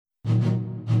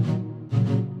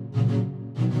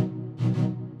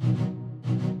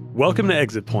Welcome to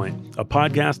Exit Point, a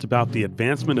podcast about the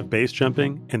advancement of base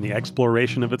jumping and the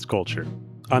exploration of its culture.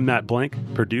 I'm Matt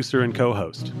Blank, producer and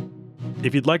co-host.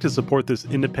 If you'd like to support this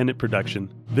independent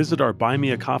production, visit our Buy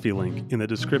Me a Coffee link in the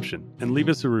description and leave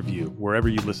us a review wherever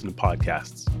you listen to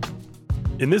podcasts.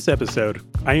 In this episode,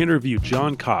 I interview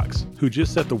John Cox, who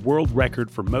just set the world record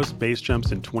for most base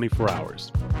jumps in 24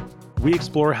 hours. We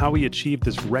explore how he achieved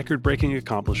this record-breaking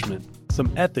accomplishment,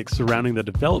 some ethics surrounding the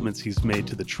developments he's made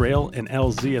to the trail and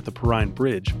LZ at the Perrine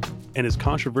Bridge, and his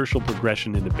controversial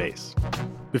progression into base.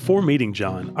 Before meeting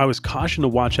John, I was cautioned to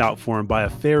watch out for him by a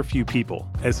fair few people,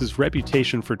 as his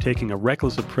reputation for taking a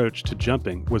reckless approach to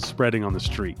jumping was spreading on the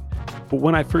street. But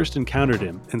when I first encountered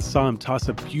him and saw him toss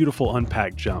a beautiful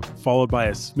unpacked jump, followed by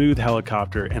a smooth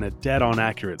helicopter and a dead-on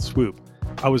accurate swoop,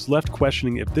 I was left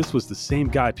questioning if this was the same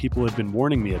guy people had been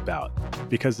warning me about,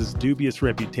 because his dubious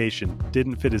reputation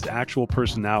didn't fit his actual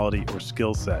personality or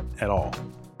skill set at all.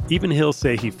 Even he'll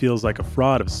say he feels like a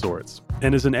fraud of sorts,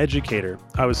 and as an educator,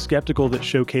 I was skeptical that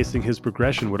showcasing his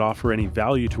progression would offer any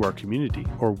value to our community,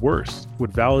 or worse,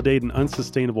 would validate an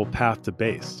unsustainable path to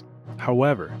base.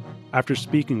 However, after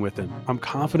speaking with him, I'm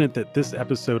confident that this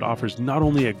episode offers not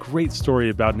only a great story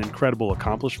about an incredible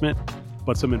accomplishment,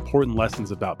 but some important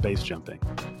lessons about base jumping.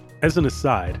 As an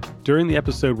aside, during the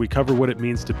episode we cover what it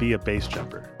means to be a base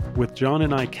jumper, with John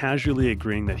and I casually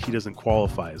agreeing that he doesn't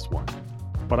qualify as one.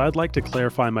 But I'd like to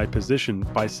clarify my position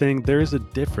by saying there is a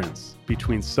difference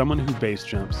between someone who base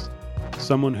jumps,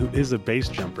 someone who is a base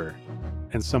jumper,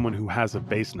 and someone who has a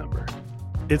base number.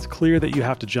 It's clear that you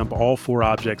have to jump all 4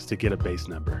 objects to get a base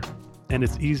number. And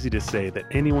it's easy to say that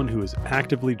anyone who is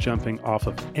actively jumping off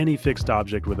of any fixed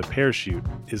object with a parachute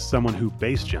is someone who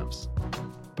base jumps.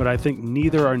 But I think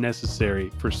neither are necessary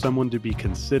for someone to be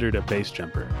considered a base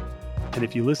jumper. And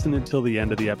if you listen until the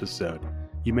end of the episode,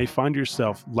 you may find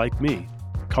yourself, like me,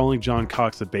 calling John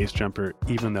Cox a base jumper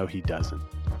even though he doesn't.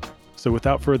 So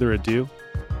without further ado,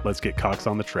 let's get Cox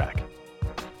on the track.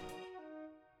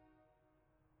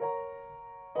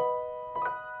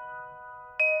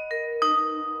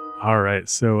 All right,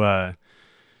 so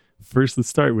first let's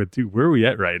start with, dude, where are we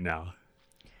at right now?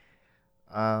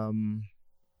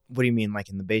 What do you mean, like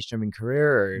in the base jumping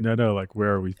career? Or? No, like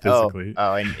where are we physically?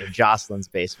 In Jocelyn's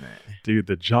basement. Dude,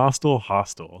 the Jostle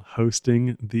Hostel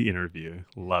hosting the interview.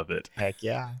 Love it. Heck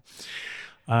yeah.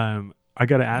 I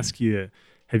got to ask you,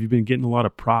 have you been getting a lot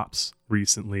of props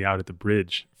recently out at the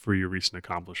bridge for your recent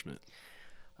accomplishment?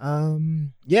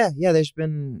 Yeah, there's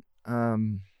been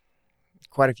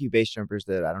quite a few base jumpers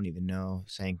that I don't even know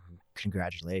saying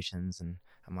congratulations, and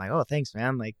I'm like, oh, thanks,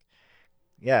 man. Like,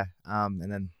 yeah. And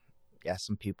then, yeah,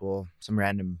 some people, some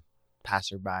random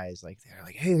passerbys, like they're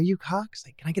like, hey, are you Cox?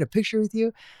 Like, can I get a picture with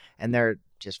you? And they're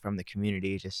just from the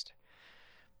community, just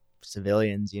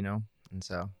civilians, you know? And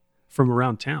so. From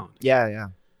around town? Yeah.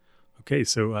 Okay,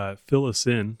 so fill us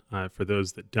in. For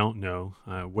those that don't know,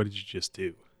 what did you just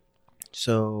do?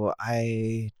 So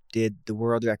I did the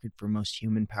world record for most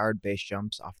human-powered base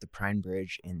jumps off the Perrine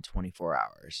Bridge in 24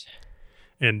 hours.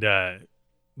 And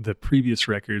the previous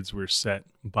records were set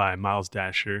by Miles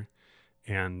Dasher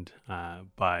and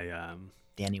by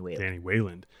Danny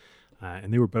Wayland.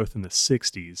 And they were both in the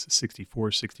 60s,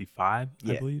 64, 65,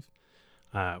 I believe.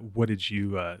 What did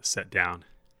you set down?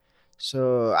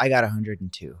 So I got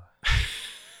 102.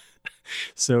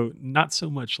 So not so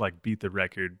much like beat the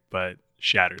record, but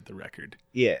shattered the record.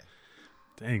 Yeah.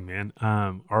 Dang, man.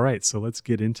 All right, so let's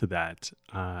get into that.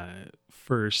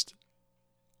 First,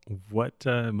 what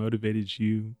motivated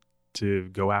you to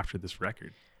go after this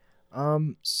record?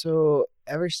 So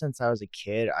ever since I was a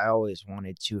kid, I always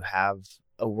wanted to have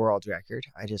a world record.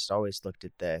 I just always looked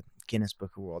at the Guinness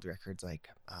Book of World Records, like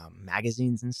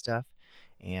magazines and stuff,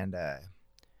 and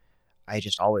I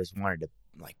just always wanted to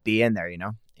like be in there, you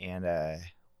know. And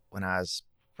when I was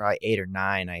probably 8 or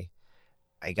 9,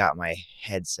 I got my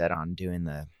head set on doing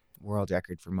the world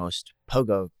record for most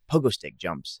pogo stick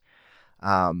jumps.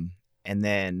 And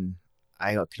then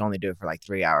I could only do it for like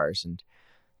 3 hours, and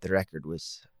the record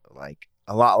was like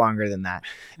a lot longer than that.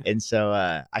 And so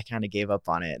I kind of gave up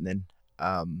on it. And then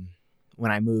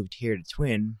when I moved here to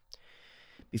Twin,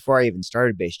 before I even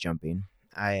started base jumping,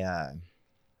 I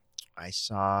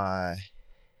saw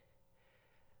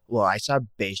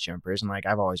base jumpers, and like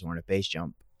I've always wanted a base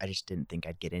jump. I just didn't think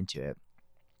I'd get into it.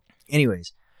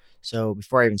 Anyways, so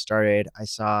before I even started, I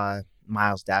saw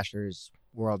Miles Dasher's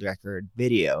world record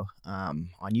video on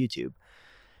YouTube,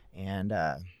 and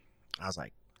I was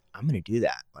like, I'm gonna do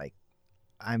that. Like,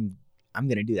 I'm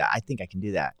gonna do that. I think I can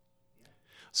do that.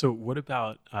 So what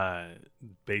about the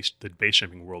base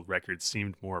jumping world record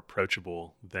seemed more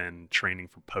approachable than training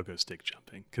for pogo stick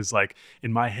jumping? Because like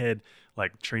in my head,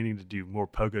 like training to do more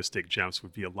pogo stick jumps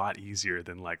would be a lot easier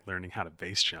than like learning how to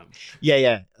base jump.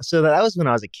 Yeah. So that was when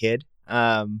I was a kid.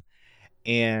 And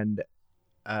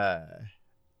uh,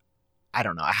 I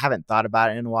don't know. I haven't thought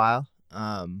about it in a while.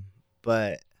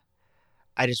 But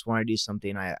I just want to do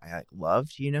something I like,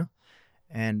 loved,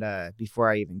 And before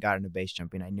I even got into base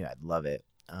jumping, I knew I'd love it.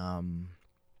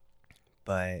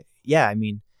 But yeah, I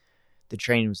mean, the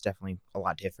training was definitely a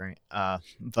lot different.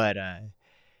 But I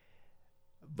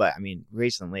mean,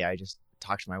 recently I just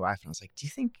talked to my wife and I was like, "Do you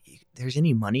think there's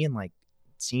any money in like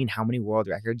seeing how many world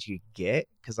records you get?"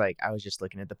 Because like I was just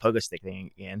looking at the pogo stick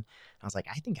thing again. I was like,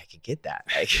 I think I could get that.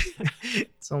 Like,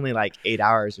 it's only like 8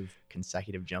 hours of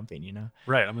consecutive jumping.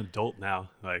 Right. I'm an adult now.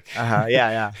 Like,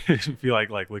 Yeah. I feel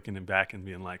like looking back and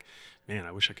being like, man,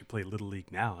 I wish I could play Little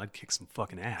League now. I'd kick some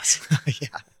fucking ass. Yeah.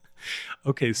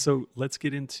 Okay, so let's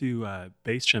get into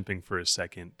base jumping for a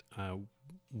second.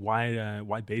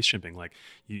 Why base jumping? Like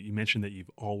you mentioned that you've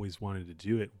always wanted to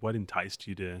do it. What enticed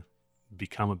you to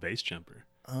become a base jumper?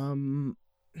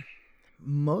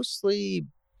 Mostly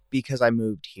because I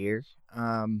moved here.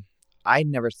 I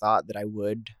never thought that I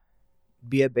would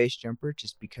be a base jumper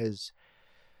just because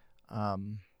I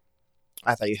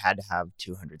thought you had to have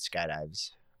 200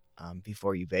 skydives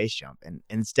before you base jump, and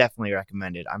it's definitely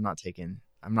recommended. I'm not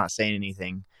saying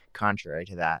anything contrary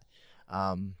to that.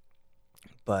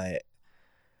 But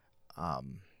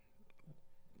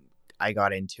I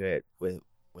got into it with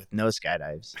no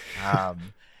skydives.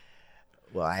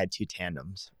 Well, I had 2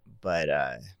 tandems, but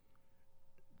yeah,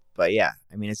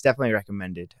 I mean, it's definitely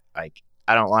recommended. Like,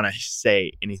 I don't want to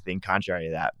say anything contrary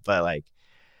to that, but like,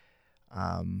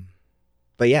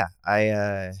 but yeah,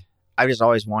 I just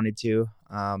always wanted to.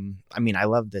 I mean, I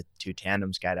love the 2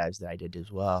 tandem skydives that I did as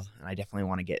well, and I definitely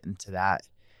want to get into that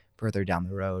further down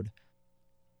the road.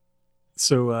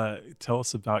 So tell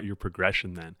us about your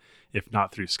progression then. If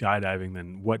not through skydiving,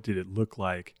 then what did it look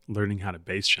like learning how to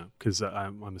base jump? Because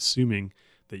I'm assuming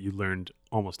that you learned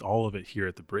almost all of it here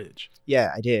at the bridge.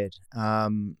 Yeah, I did.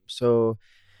 So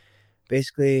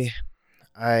basically,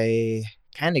 I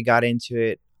kind of got into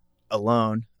it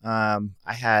alone. I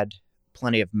had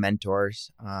plenty of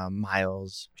mentors,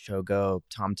 Miles, Shogo,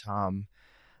 Tom,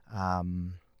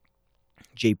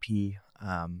 JP.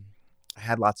 I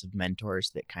had lots of mentors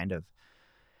that kind of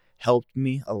helped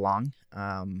me along.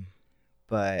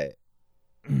 But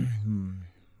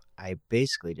I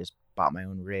basically just bought my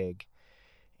own rig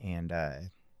and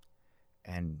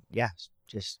yeah,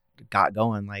 just got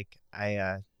going. Like,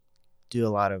 I do a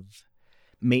lot of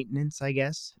maintenance, I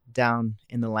guess, down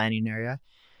in the landing area.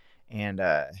 And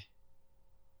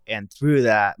through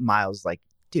that, Miles like,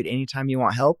 dude, anytime you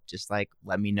want help, just like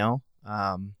let me know.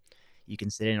 You can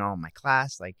sit in on my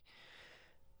class, like,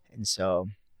 and so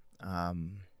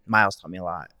Miles taught me a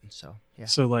lot. And so yeah.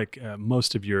 So like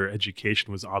most of your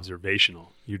education was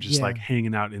observational. You're just like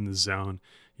hanging out in the zone.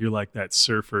 You're like that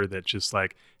surfer that just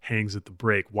like hangs at the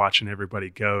break, watching everybody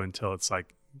go until it's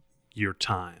like your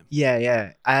time.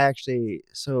 Yeah.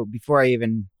 So before I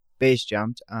even base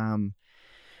jumped,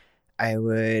 I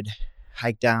would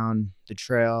hike down the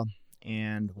trail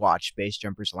and watch base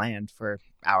jumpers land for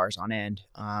hours on end.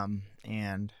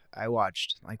 And I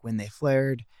watched like when they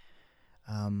flared,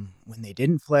 when they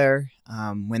didn't flare,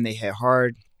 when they hit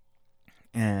hard.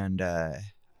 And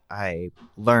I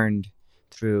learned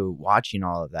through watching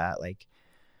all of that,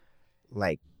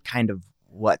 like kind of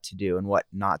what to do and what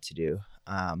not to do.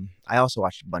 I also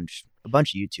watched a bunch of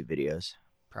YouTube videos,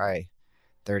 probably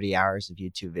 30 hours of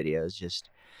YouTube videos just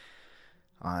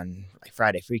on like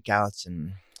Friday freakouts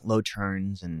and low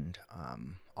turns and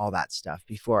all that stuff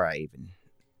before I even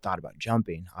thought about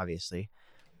jumping, obviously.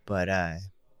 But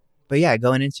yeah,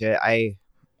 going into it, I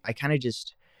kind of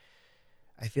just,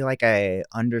 I feel like I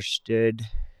understood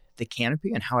the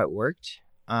canopy and how it worked.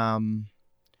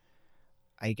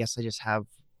 I guess I just have,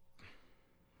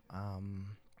 I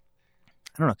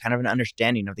don't know, kind of an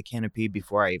understanding of the canopy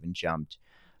before I even jumped.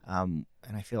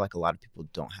 And I feel like a lot of people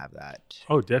don't have that.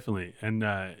 Oh, definitely. And,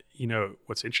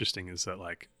 what's interesting is that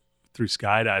like through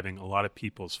skydiving, a lot of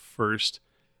people's first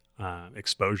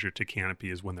exposure to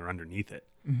canopy is when they're underneath it.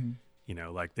 Mm-hmm.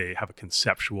 Like they have a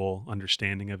conceptual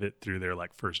understanding of it through their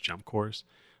like first jump course,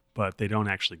 but they don't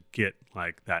actually get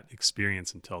like that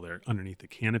experience until they're underneath the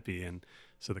canopy. And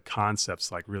so the concepts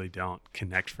like really don't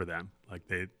connect for them. Like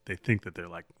they think that they're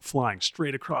like flying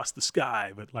straight across the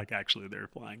sky, but like actually they're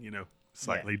flying,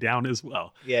 slightly down as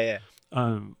well. Yeah.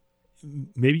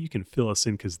 Maybe you can fill us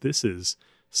in, because this is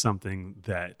something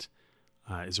that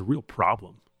is a real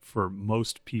problem for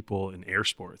most people in air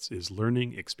sports is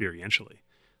learning experientially.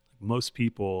 Most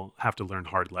people have to learn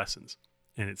hard lessons.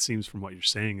 And it seems from what you're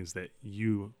saying is that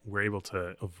you were able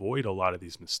to avoid a lot of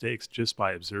these mistakes just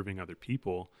by observing other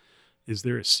people. Is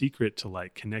there a secret to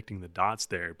like connecting the dots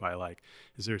there by like,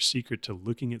 is there a secret to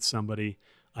looking at somebody,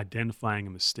 identifying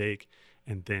a mistake,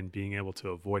 and then being able to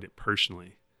avoid it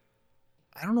personally?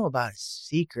 I don't know about a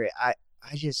secret. I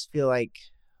just feel like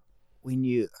when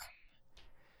you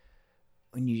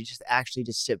just actually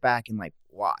just sit back and like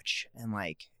watch and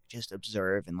like just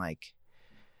observe and like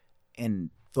and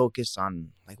focus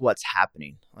on like what's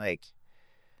happening, like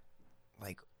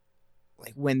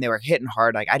when they were hitting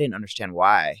hard, like I didn't understand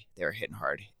why they were hitting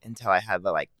hard until I had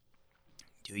to like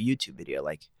do a YouTube video,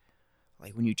 like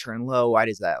when you turn low, why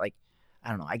does that, like, I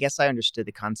don't know, I guess I understood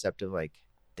the concept of like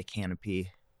the canopy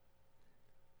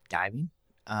diving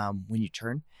when you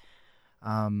turn,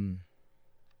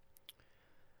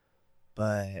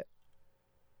 but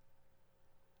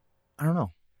I don't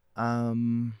know.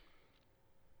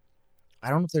 I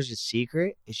don't know if there's a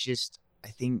secret. It's just, I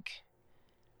think,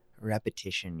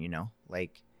 repetition,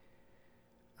 like,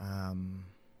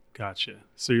 Gotcha.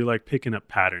 So you're like picking up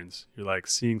patterns. You're like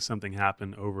seeing something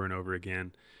happen over and over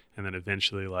again, and then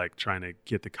eventually like trying to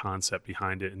get the concept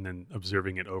behind it and then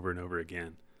observing it over and over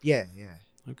again. yeah.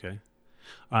 Okay.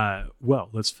 Well,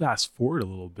 let's fast forward a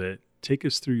little bit. Take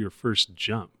us through your first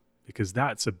jump, because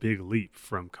that's a big leap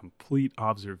from complete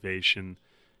observation,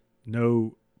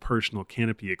 no personal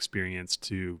canopy experience,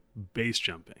 to base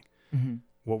jumping. Mm-hmm.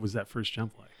 What was that first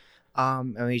jump like? I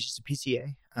mean, it's just a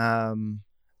PCA.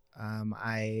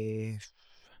 I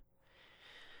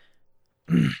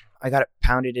I got it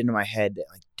pounded into my head that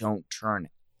like don't turn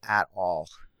at all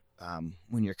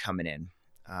when you're coming in,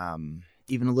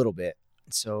 even a little bit.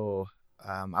 So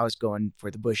I was going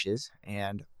for the bushes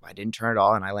and I didn't turn at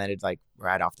all, and I landed like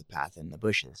right off the path in the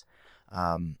bushes.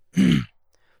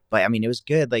 But I mean, it was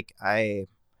good. Like I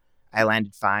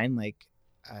landed fine. Like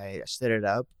I stood it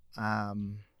up,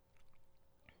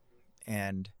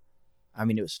 and I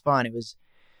mean, it was fun. It was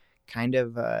kind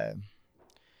of a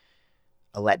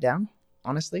letdown,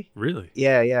 honestly. Really?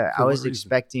 Yeah. For I what was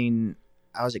reason?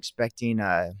 expecting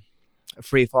a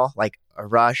free fall, like a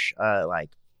rush, like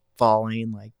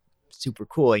falling, like super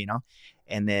cool,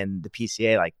 and then the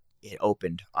PCA, like it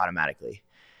opened automatically,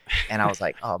 and I was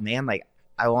like, oh man, like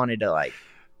I wanted to like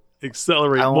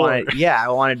Accelerate more. I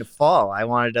wanted to fall. I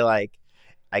wanted to like,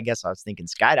 I guess I was thinking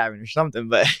skydiving or something,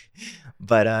 but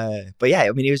but yeah,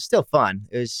 I mean, it was still fun.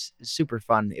 It was super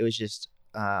fun. It was just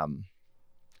I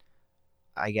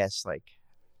guess like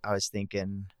I was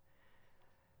thinking,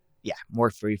 yeah, more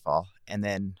free fall, and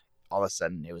then all of a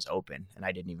sudden it was open and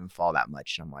I didn't even fall that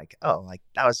much. And I'm like, oh, like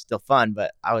that was still fun,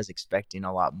 but I was expecting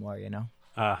a lot more,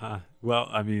 Uh-huh. Well,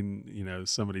 I mean,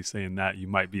 somebody saying that you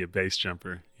might be a base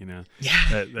jumper, Yeah.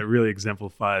 that really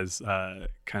exemplifies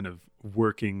kind of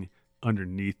working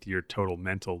underneath your total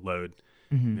mental load.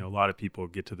 Mm-hmm. A lot of people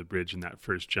get to the bridge and that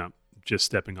first jump, just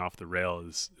stepping off the rail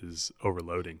is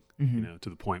overloading, Mm-hmm. to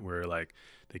the point where like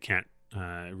they can't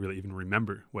really even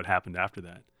remember what happened after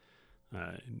that.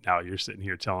 Now you're sitting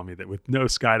here telling me that with no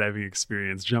skydiving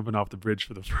experience, jumping off the bridge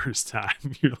for the first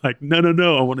time, you're like,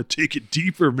 no, I want to take it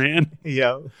deeper, man.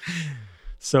 Yeah.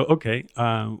 So, okay,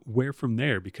 where from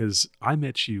there? Because I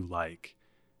met you like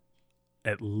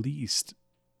at least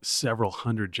several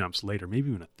hundred jumps later, maybe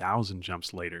even 1,000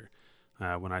 jumps later,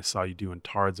 when I saw you doing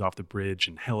tards off the bridge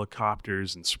and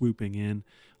helicopters and swooping in.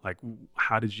 Like,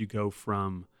 how did you go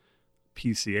from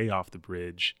PCA off the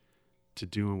bridge to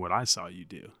doing what I saw you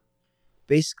do?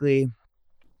 Basically,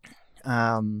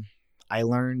 I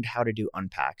learned how to do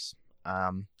unpacks.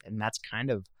 And that's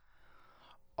kind of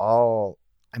all,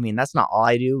 I mean, that's not all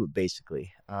I do, but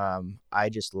basically, I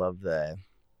just I love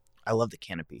the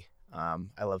canopy.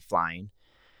 I love flying.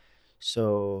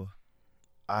 So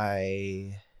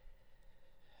I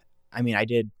mean, I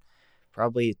did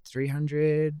probably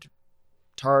 300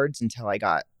 tards until I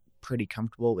got pretty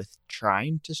comfortable with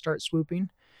trying to start swooping.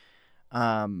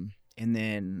 And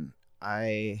then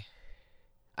I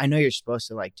know you're supposed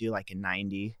to like do like a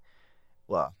 90.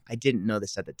 Well, I didn't know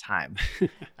this at the time.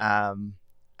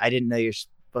 I didn't know you're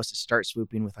supposed to start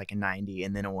swooping with like a 90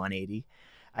 and then a 180.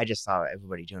 I just saw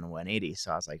everybody doing a 180.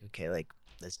 So I was like, okay, like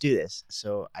let's do this.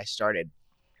 So I started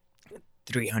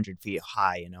 300 feet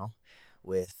high,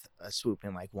 with a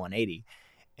swooping like 180.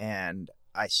 And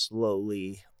I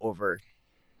slowly, over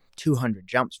 200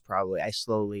 jumps probably,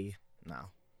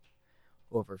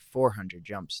 over 400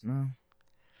 jumps. No,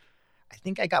 I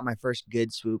think I got my first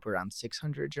good swoop around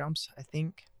 600 jumps, I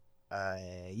think.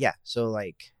 Yeah. So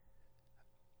like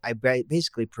I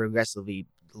basically progressively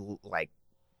like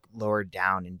lowered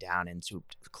down and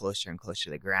swooped closer and closer to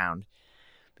the ground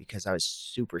because I was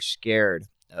super scared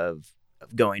of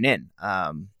going in,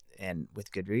 and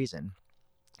with good reason.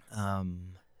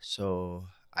 So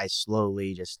I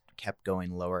slowly just kept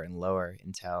going lower and lower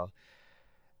until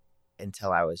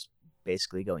I was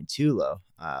basically going too low.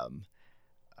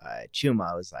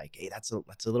 Chuma was like, "Hey, that's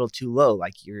a little too low.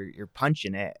 Like you're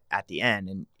punching it at the end,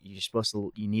 and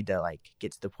you need to like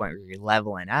get to the point where you're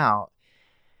leveling out,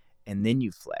 and then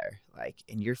you flare. Like,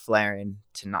 and you're flaring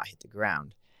to not hit the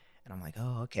ground." And I'm like,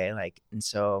 "Oh, okay." Like, and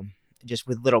so just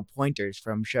with little pointers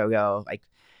from Shogo, like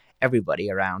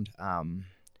everybody around,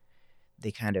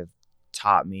 they kind of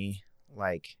taught me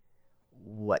like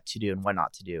what to do and what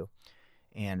not to do,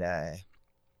 and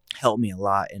helped me a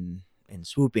lot in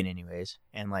swooping, anyways.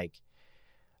 And like,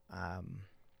 um,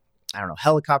 I don't know,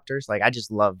 helicopters. Like, I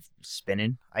just love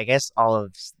spinning. I guess all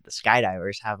of the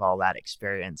skydivers have all that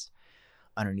experience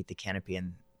underneath the canopy,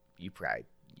 and you guys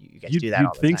do that all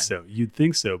You'd the think time. so. You'd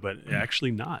think so, but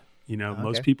actually not.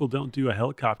 Most Okay. people don't do a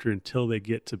helicopter until they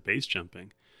get to base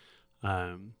jumping.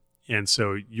 And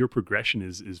so your progression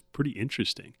is pretty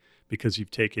interesting because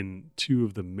you've taken two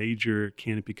of the major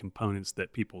canopy components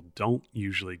that people don't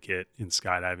usually get in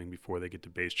skydiving before they get to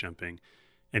base jumping,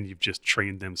 and you've just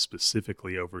trained them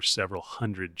specifically over several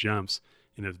hundred jumps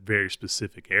in a very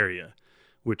specific area,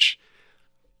 which,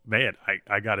 man,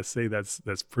 I gotta say that's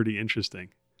pretty interesting.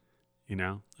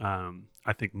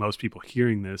 I think most people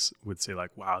hearing this would say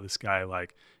like, wow, this guy,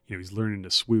 like, he's learning to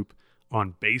swoop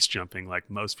on base jumping. Like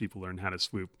most people learn how to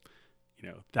swoop,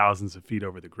 thousands of feet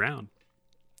over the ground,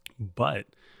 but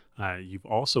you've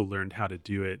also learned how to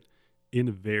do it in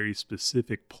a very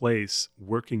specific place,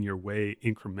 working your way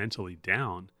incrementally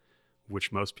down,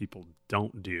 which most people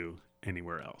don't do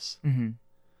anywhere else. Mm-hmm.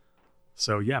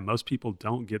 So yeah, most people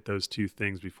don't get those two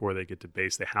things before they get to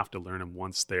base. They have to learn them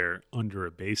once they're under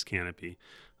a base canopy.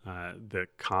 The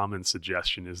common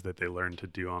suggestion is that they learn to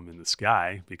do them in the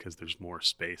sky because there's more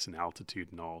space and altitude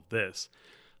and all of this.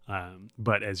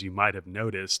 But as you might have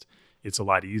noticed, it's a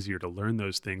lot easier to learn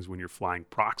those things when you're flying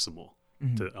proximal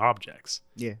to objects.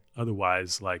 Yeah.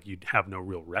 Otherwise, like, you'd have no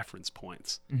real reference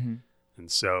points. Mm-hmm.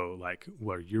 And so, like,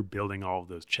 where you're building all of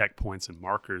those checkpoints and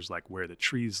markers, like where the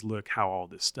trees look, how all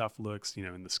this stuff looks,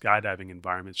 in the skydiving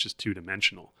environment, it's just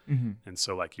two-dimensional. Mm-hmm. And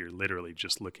so, like, you're literally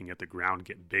just looking at the ground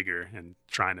get bigger and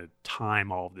trying to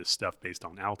time all of this stuff based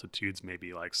on altitudes,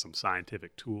 maybe like some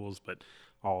scientific tools, but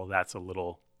all of that's a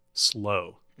little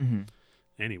slow. Mm-hmm.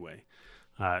 Anyway,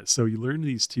 so you learn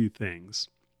these two things.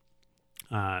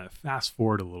 Fast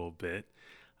forward a little bit.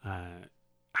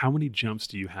 How many jumps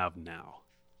do you have now?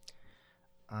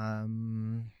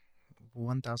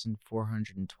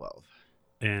 1,412.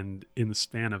 And in the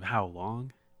span of how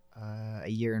long? A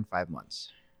year and 5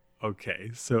 months.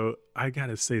 Okay, so I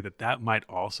gotta say that might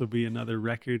also be another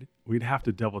record. We'd have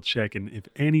to double check, and if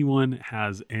anyone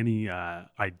has any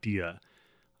idea,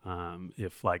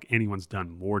 if like anyone's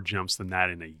done more jumps than that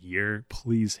in a year,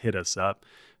 please hit us up,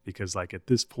 because like at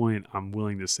this point, I'm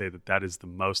willing to say that is the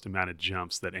most amount of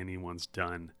jumps that anyone's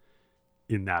done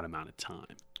in that amount of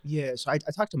time. Yeah, so I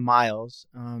talked to Miles,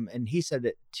 and he said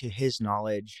that to his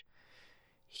knowledge,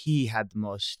 he had the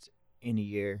most in a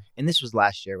year. And this was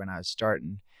last year when I was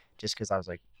starting, just because I was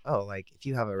like, oh, like if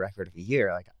you have a record of a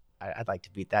year, like I'd like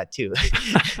to beat that too.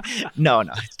 No,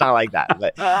 it's not like that.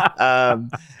 But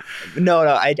no,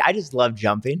 I just love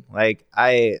jumping. Like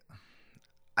I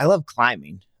love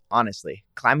climbing. Honestly,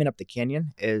 climbing up the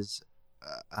canyon is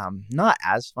not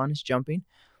as fun as jumping,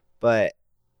 but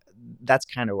that's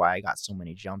kind of why I got so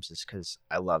many jumps, is because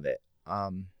I love it.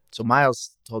 So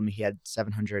Miles told me he had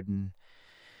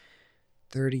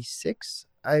 736,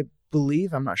 I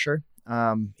believe, I'm not sure,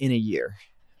 in a year.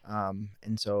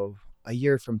 And so a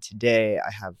year from today, I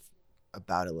have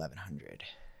about 1,100.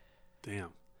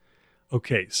 Damn.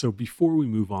 Okay, so before we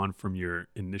move on from your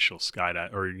initial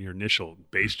skydive or your initial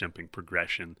base jumping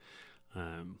progression,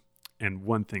 and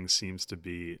one thing seems to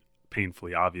be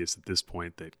painfully obvious at this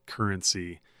point, that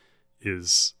currency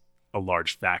is a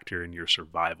large factor in your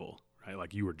survival, right?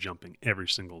 Like you were jumping every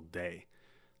single day.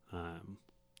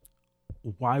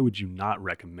 Why would you not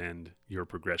recommend your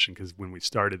progression? Because when we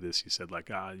started this, you said like,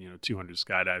 200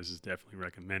 skydives is definitely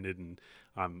recommended. And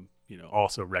I'm,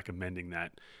 also recommending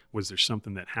that. Was there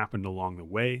something that happened along the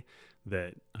way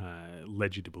that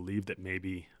led you to believe that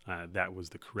maybe that was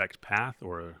the correct path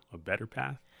or a better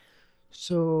path?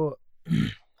 So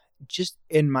just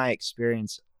in my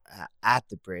experience at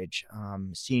the bridge,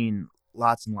 seeing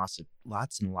lots and lots of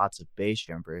base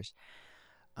jumpers,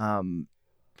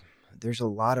 there's a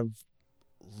lot of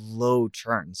low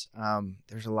turns.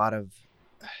 There's a lot of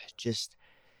just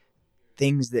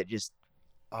things that just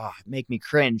make me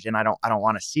cringe, and I don't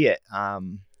want to see it.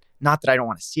 Not that I don't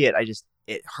want to see it.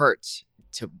 It hurts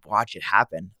to watch it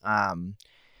happen.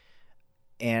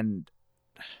 And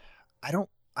I don't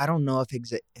I don't know if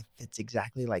it's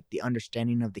exactly like the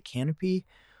understanding of the canopy,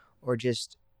 or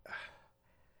just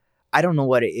I don't know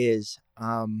what it is.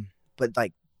 But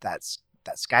like that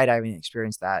skydiving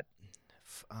experience, that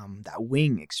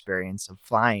wing experience of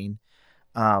flying,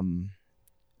 um,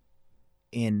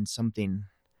 in something,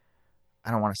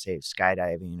 I don't want to say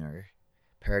skydiving or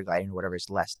paragliding or whatever is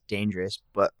less dangerous,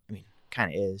 but I mean,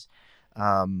 kind of is.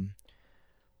 Um,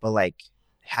 but like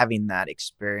having that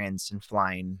experience and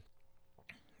flying,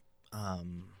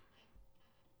 um,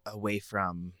 away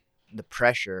from the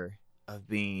pressure of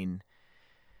being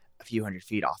a few hundred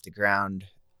feet off the ground,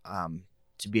 um,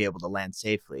 to be able to land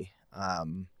safely.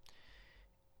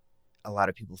 A lot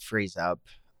of people freeze up.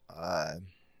 Uh,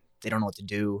 they don't know what to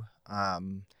do.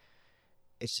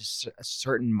 It's just a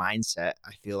certain mindset,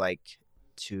 I feel like,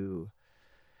 to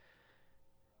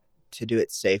do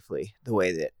it safely the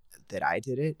way that I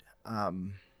did it.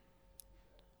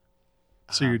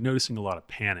 So you're noticing a lot of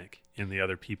panic in the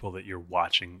other people that you're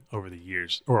watching over the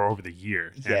years or over the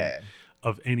year. Yeah. And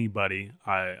of anybody,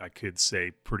 I could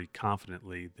say pretty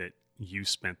confidently that you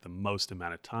spent the most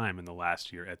amount of time in the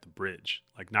last year at the bridge.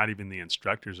 Like, not even the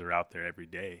instructors are out there every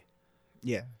day.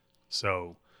 Yeah.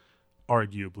 So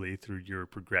arguably through your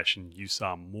progression, you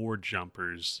saw more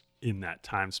jumpers in that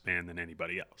time span than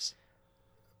anybody else.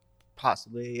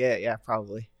 Possibly. Yeah. Yeah.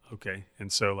 Probably. Okay.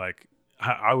 And so like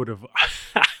I would have,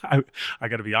 I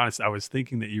got to be honest. I was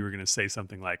thinking that you were going to say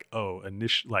something like, "Oh,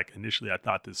 initially, I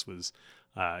thought this was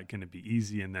going to be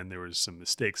easy, and then there was some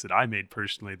mistakes that I made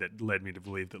personally that led me to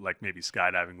believe that like maybe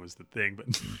skydiving was the thing."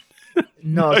 But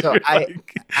No. So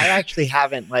like, I actually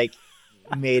haven't like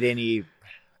made any.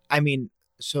 I mean,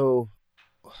 so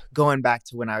going back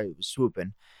to when I was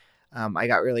swooping, I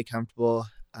got really comfortable,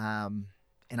 and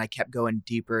I kept going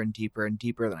deeper and deeper and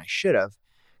deeper than I should have,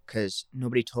 because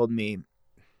nobody told me.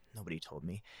 Nobody told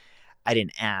me. I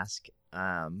didn't ask,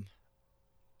 like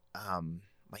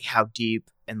how deep,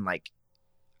 and like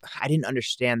I didn't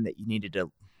understand that you needed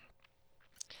to.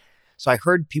 So I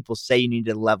heard people say you need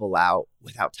to level out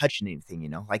without touching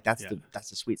anything. Like that's yeah. that's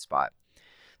the sweet spot.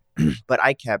 but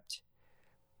I kept,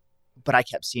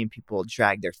 seeing people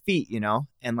drag their feet,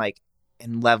 and like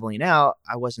and leveling out,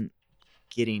 I wasn't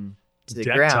getting to the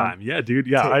Deck ground time. Yeah, dude.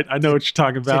 Yeah, to I know what you're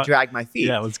talking to about. drag my feet.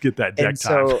 Yeah, let's get that deck And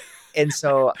time.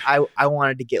 so I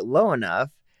wanted to get low enough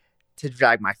to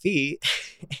drag my feet,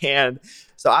 and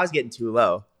so I was getting too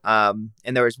low. And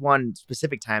there was one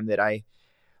specific time that I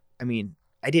mean,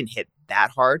 I didn't hit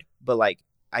that hard, but like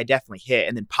I definitely hit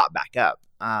and then popped back up.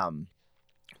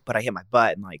 But I hit my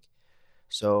butt, and like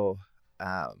so,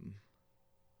 um,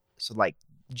 so like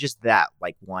just that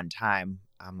like one time,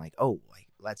 I'm like, oh, like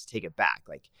let's take it back.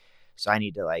 Like, so I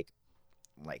need to like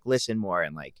listen more,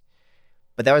 and like,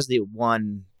 but that was the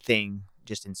one thing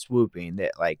just in swooping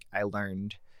that like I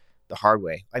learned the hard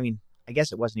way. I mean, I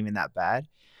guess it wasn't even that bad.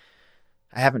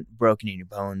 I haven't broken any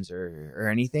bones or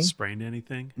anything. Sprained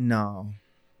anything? No.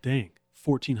 Dang,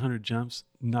 1,400 jumps,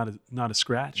 not a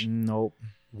scratch. Nope.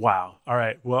 Wow. All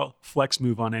right. Well, flex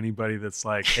move on anybody that's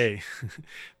like, hey,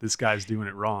 this guy's doing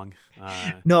it wrong.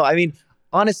 No, I mean,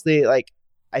 honestly, like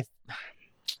I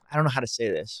don't know how to say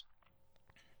this.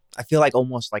 I feel like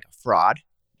almost like a fraud,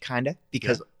 kind of,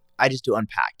 because I just do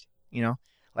unpacked,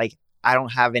 like I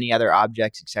don't have any other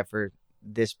objects except for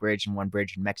this bridge and one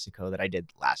bridge in Mexico that I did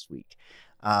last week.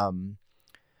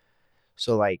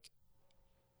 So like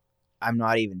I'm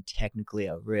not even technically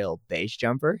a real base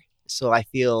jumper. So I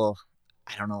feel,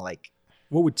 I don't know, like,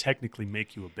 what would technically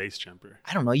make you a base jumper?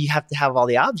 I don't know. You have to have all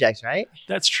the objects, right?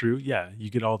 That's true. Yeah.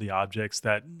 You get all the objects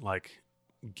that like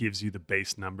gives you the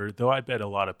base number, though I bet a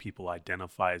lot of people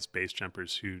identify as base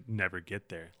jumpers who never get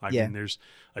there. I mean, there's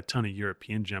a ton of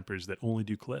European jumpers that only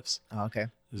do cliffs. Oh, okay.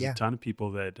 There's a ton of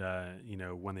people that,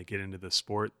 when they get into the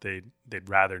sport, they'd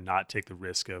rather not take the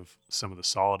risk of some of the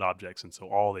solid objects. And so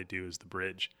all they do is the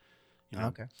bridge.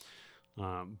 Okay.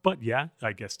 But yeah,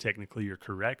 I guess technically you're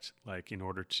correct. Like in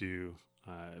order to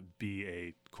be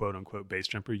a quote unquote base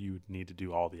jumper, you would need to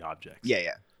do all the objects.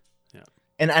 Yeah.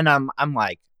 And I'm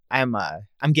like, I'm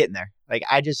getting there. Like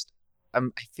I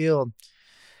feel,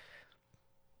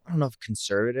 I don't know if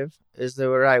conservative is the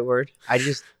right word. I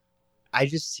just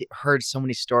heard so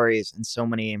many stories and so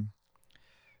many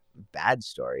bad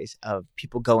stories of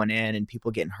people going in and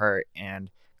people getting hurt and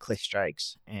cliff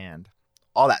strikes and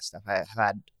all that stuff. I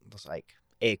had was like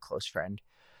a close friend,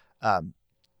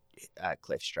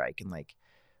 cliff strike and like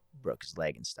broke his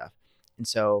leg and stuff. And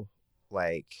so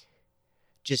like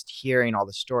just hearing all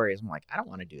the stories, I'm like, I don't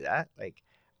want to do that. Like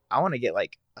I want to get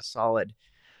like a solid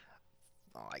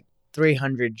like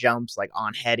 300 jumps like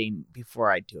on heading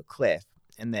before I do a cliff.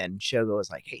 And then Shogo was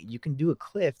like, hey, you can do a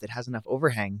cliff that has enough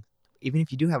overhang. Even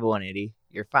if you do have a 180,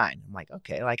 you're fine. I'm like,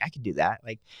 okay, like I could do that.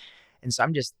 Like, and so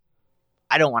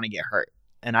I don't want to get hurt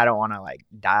and I don't want to like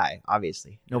die.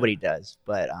 Obviously, nobody does.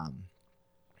 But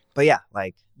yeah,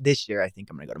 like this year, I think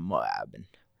I'm gonna go to Moab.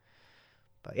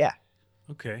 But yeah.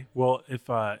 Okay. Well, if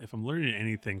I'm learning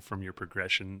anything from your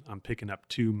progression, I'm picking up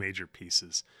two major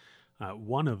pieces.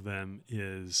 One of them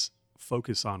is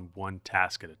focus on one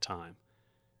task at a time.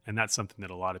 And that's something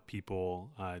that a lot of people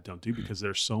don't do because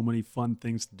there's so many fun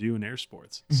things to do in air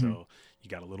sports. Mm-hmm. So you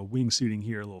got a little wingsuiting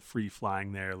here, a little free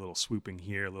flying there, a little swooping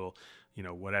here, a little,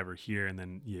 whatever here. And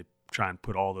then you try and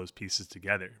put all those pieces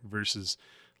together versus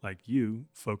like you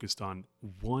focused on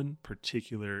one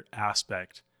particular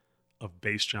aspect of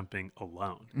base jumping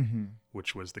alone,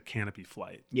 which was the canopy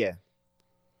flight. Yeah.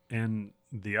 And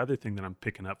the other thing that I'm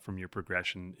picking up from your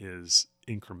progression is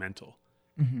incremental.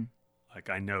 Mm-hmm. Like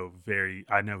I know nobody,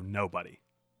 I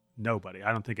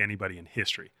don't think anybody in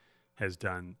history has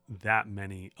done that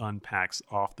many unpacks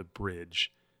off the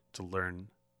bridge to learn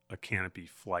a canopy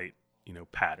flight,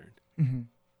 pattern. Mm-hmm.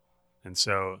 And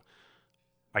so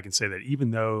I can say that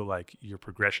even though like your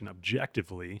progression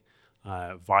objectively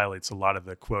violates a lot of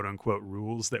the quote unquote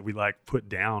rules that we like put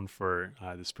down for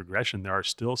this progression, there are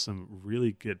still some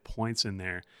really good points in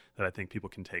there that I think people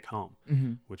can take home,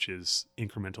 which is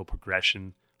incremental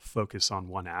progression, focus on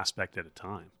one aspect at a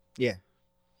time. Yeah.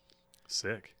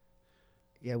 Sick.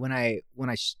 Yeah. When I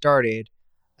started,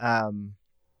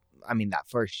 that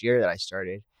first year that I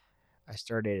started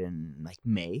in like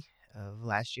May of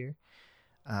last year.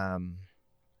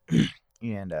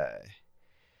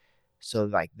 So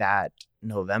like that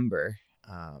November,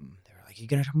 they were like, "You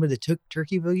gonna come to the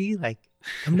Turkey Boogie? Like,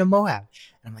 come to Moab."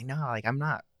 And I'm like, "No, like I'm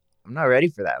not ready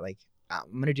for that. Like,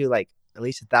 I'm gonna do like at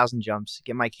least 1,000 jumps,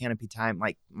 get my canopy time,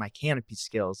 like my canopy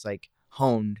skills, like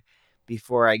honed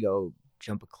before I go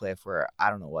jump a cliff where I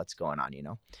don't know what's going on,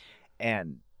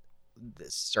 And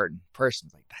this certain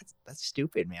person's like, "That's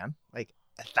stupid, man. Like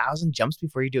 1,000 jumps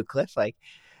before you do a cliff, like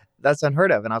that's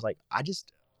unheard of." And I was like, I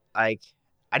just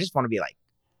want to be like.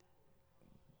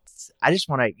 I just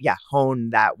want to,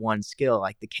 hone that one skill,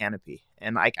 like the canopy.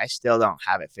 And like, I still don't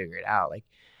have it figured out. Like,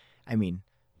 I mean,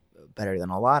 better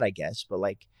than a lot, I guess. But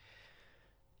like,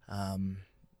 I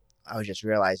was just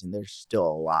realizing there's still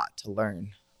a lot to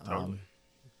learn. Totally.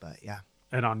 But yeah.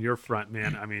 And on your front,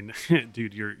 man, I mean,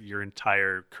 dude, your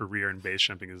entire career in base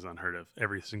jumping is unheard of.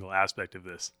 Every single aspect of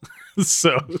this.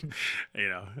 So,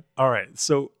 all right.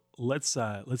 So let's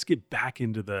get back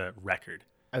into the record.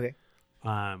 Okay.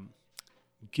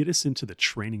 Get us into the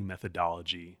training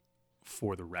methodology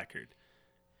for the record.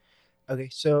 Okay,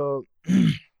 so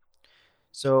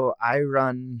I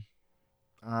run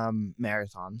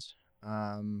marathons.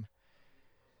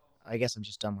 I guess I've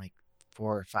just done like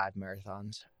 4 or 5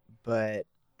 marathons, but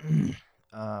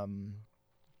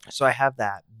so I have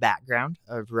that background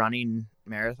of running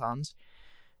marathons.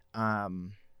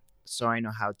 So I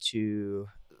know how to.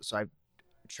 So I've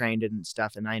trained and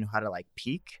stuff, and I know how to like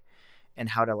peak and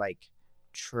how to like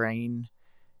train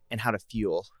and how to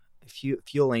fuel.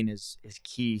 Fueling is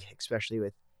key, especially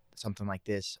with something like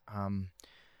this.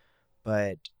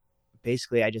 But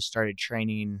basically I just started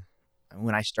training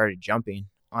when I started jumping,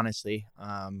 honestly,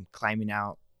 climbing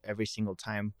out every single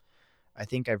time. I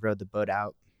think I've rode the boat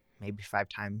out maybe 5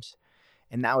 times,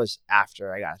 and that was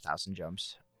after I got 1,000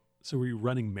 jumps. So were you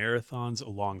running marathons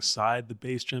alongside the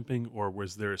base jumping, or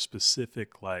was there a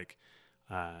specific like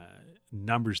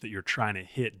numbers that you're trying to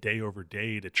hit day over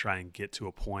day to try and get to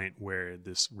a point where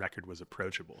this record was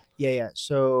approachable? Yeah.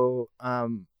 So, I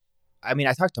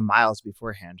talked to Miles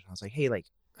beforehand. I was like, "Hey, like,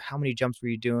 how many jumps were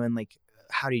you doing? Like,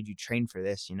 how did you train for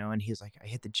this? And he's like, "I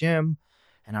hit the gym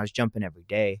and I was jumping every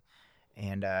day."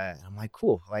 And I'm like,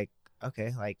 "Cool. Like,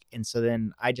 okay." Like, and so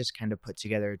then I just kind of put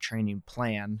together a training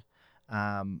plan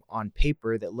on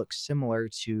paper that looks similar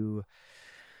to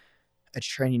a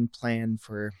training plan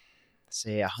for,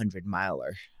 say,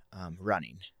 100-miler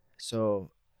running.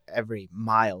 So every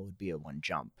mile would be a 1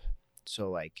 jump. So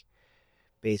like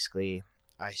basically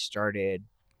I started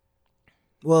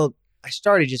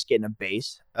just getting a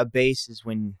base. A base is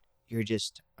when you're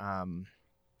just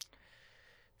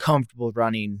comfortable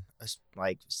running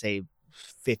like say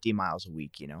 50 miles a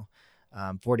week,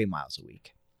 40 miles a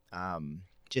week.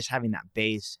 Just having that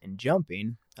base and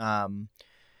jumping. I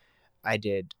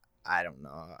did, I don't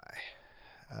know,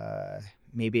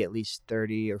 maybe at least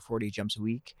 30 or 40 jumps a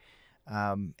week.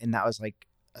 And that was like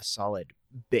a solid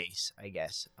base, I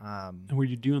guess. And were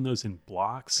you doing those in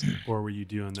blocks or were you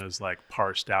doing those like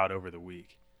parsed out over the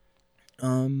week?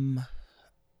 Um,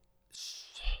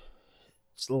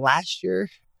 so last year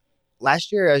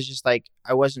I was just like,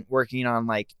 I wasn't working on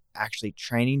like actually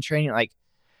training. Like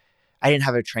I didn't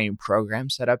have a training program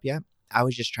set up yet. I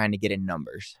was just trying to get in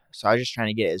numbers. So I was just trying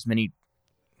to get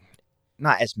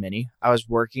not as many. I was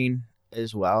working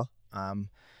as well.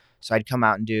 So I'd come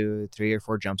out and do 3 or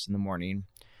 4 jumps in the morning.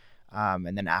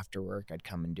 And then after work, I'd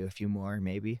come and do a few more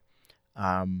maybe.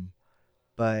 Um,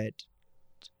 but,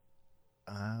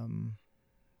 um,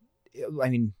 I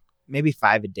mean, maybe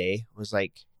 5 a day was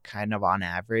like kind of on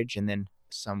average. And then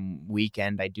some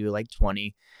weekend I do like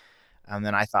 20. And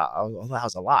then I thought, oh, well, that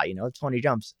was a lot, 20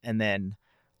 jumps. And then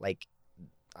like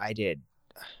I did,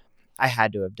 I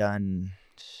had to have done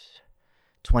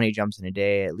 20 jumps in a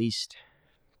day, at least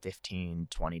 15,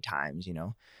 20 times,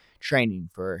 training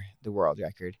for the world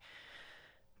record.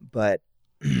 But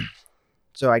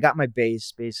so I got my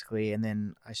base basically, and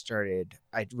then I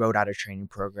wrote out a training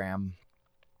program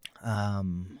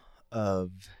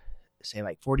of say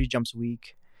like 40 jumps a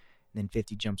week, and then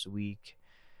 50 jumps a week,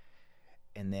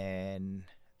 and then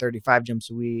 35 jumps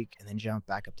a week, and then jump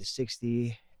back up to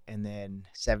 60, and then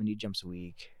 70 jumps a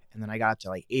week. And then I got up to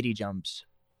like 80 jumps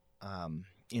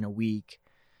in a week,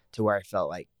 to where I felt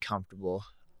like comfortable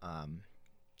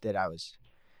that I was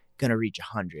going to reach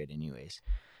 100 anyways.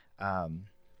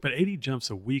 But 80 jumps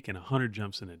a week and 100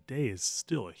 jumps in a day is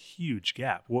still a huge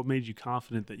gap. What made you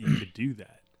confident that you could do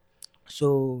that?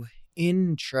 So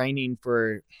in training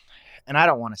and I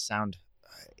don't want to sound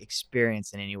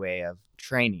experienced in any way of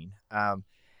training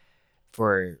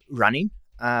for running,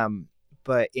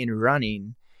 but in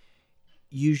running,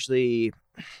 usually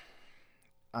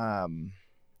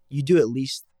you do at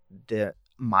least the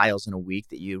miles in a week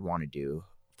that you'd want to do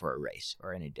for a race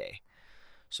or in a day.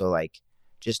 So like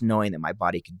just knowing that my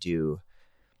body could do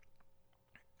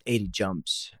 80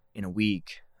 jumps in a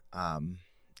week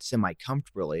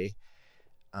semi-comfortably,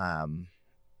 I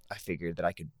figured that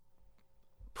I could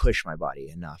push my body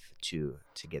enough to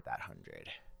get that 100.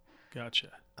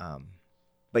 Gotcha.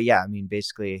 But yeah, I mean,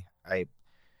 basically I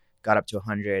got up to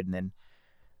 100, and then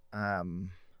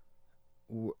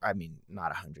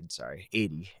not 100, sorry,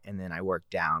 80. And then I worked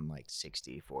down like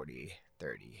 60, 40,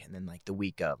 30. And then like the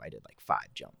week of, I did like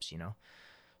 5 jumps,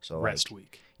 So rest like,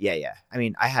 week. Yeah. I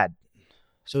mean,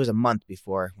 so it was a month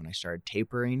before when I started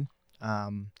tapering.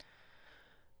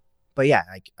 But yeah,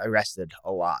 like I rested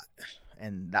a lot.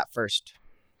 And that first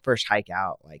hike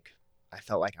out, like I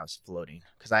felt like I was floating,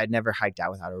 because I had never hiked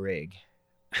out without a rig.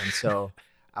 And so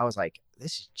I was like,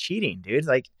 this is cheating, dude.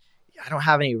 Like, I don't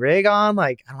have any rig on.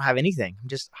 Like, I don't have anything. I'm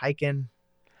just hiking.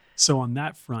 So on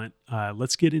that front,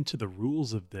 let's get into the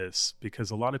rules of this, because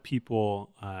a lot of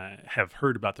people have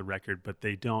heard about the record, but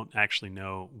they don't actually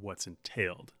know what's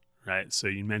entailed, right? So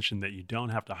you mentioned that you don't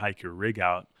have to hike your rig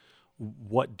out.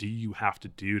 What do you have to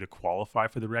do to qualify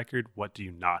for the record? What do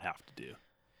you not have to do?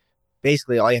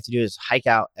 Basically, all you have to do is hike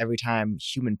out every time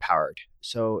human powered.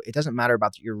 So it doesn't matter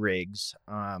about your rigs.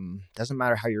 Doesn't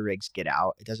matter how your rigs get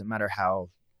out. It doesn't matter how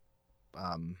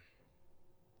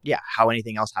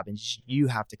anything else happens. You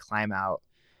have to climb out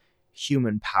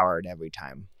human powered every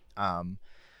time to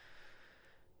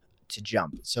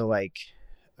jump. So like,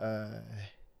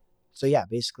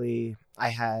 basically I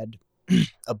had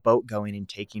a boat going and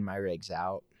taking my rigs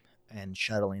out and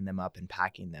shuttling them up and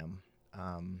packing them.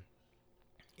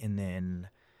 And then,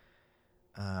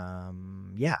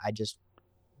 I just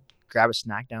grab a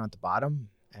snack down at the bottom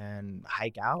and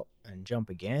hike out and jump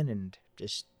again, and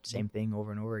just same thing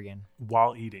over and over again.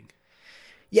 While eating.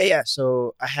 Yeah.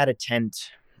 So I had a tent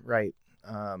right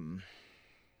on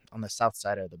the south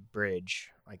side of the bridge,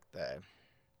 like the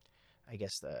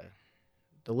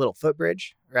little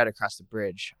footbridge right across the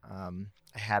bridge. I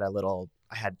had a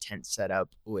tent set up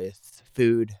with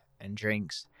food and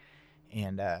drinks,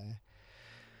 and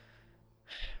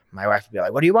my wife would be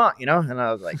like, "What do you want?" And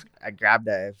I was like, I grabbed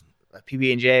a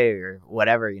PB&J or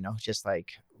whatever, just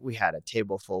like we had a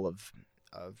table full of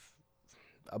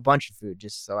a bunch of food,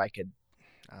 just so I could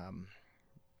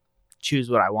choose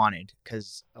what I wanted.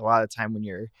 Because a lot of the time when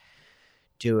you're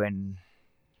doing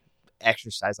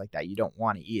exercise like that, you don't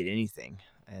want to eat anything.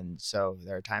 And so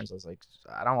there are times I was like,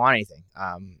 I don't want anything.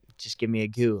 Just give me a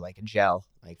goo, like a gel,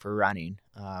 like for running.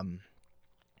 And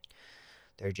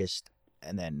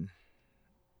then,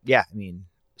 yeah, I mean,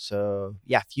 so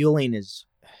yeah, fueling is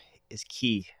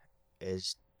key,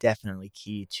 is definitely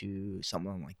key to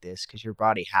something like this, because your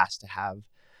body has to have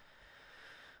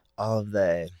all of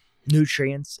the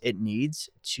nutrients it needs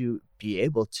to be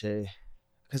able to,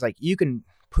 because like you can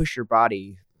push your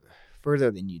body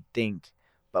further than you'd think,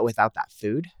 but without that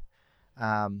food.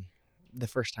 The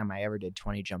first time I ever did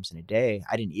 20 jumps in a day,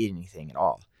 I didn't eat anything at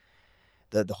all.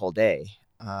 the whole day.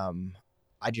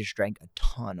 I just drank a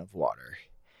ton of water,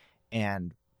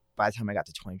 and by the time I got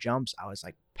to 20 jumps, I was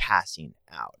like passing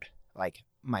out. Like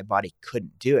my body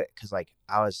couldn't do it because like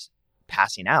I was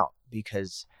passing out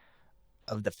because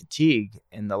of the fatigue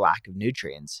and the lack of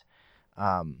nutrients.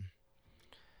 Um,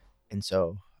 and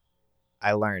so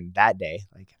I learned that day,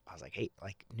 like I was like, hey,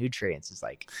 like nutrients is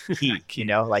like key, Key.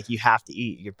 like you have to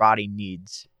eat. Your body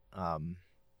needs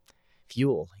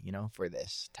fuel, for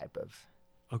this type of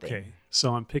Okay, thing.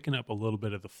 so I'm picking up a little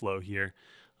bit of the flow here.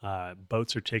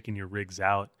 Boats are taking your rigs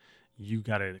out. You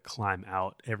got to climb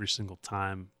out every single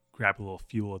time, grab a little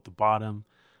fuel at the bottom.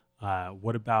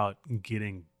 What about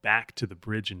getting back to the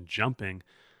bridge and jumping?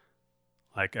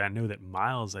 Like I know that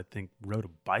Miles, I think, rode a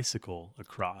bicycle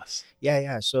across.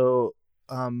 Yeah. So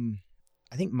I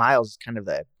think Miles is kind of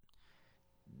the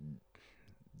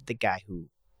guy who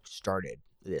started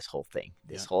this whole thing.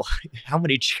 This whole how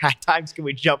many times can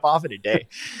we jump off in a day?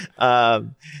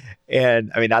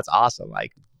 And I mean that's awesome.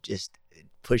 Like just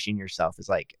pushing yourself is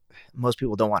like most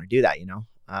people don't want to do that,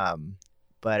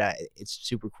 but it's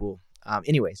super cool.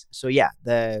 Anyways, so yeah,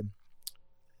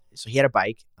 so he had a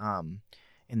bike, and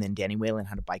then Danny Whalen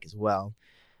had a bike as well.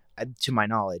 To my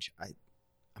knowledge,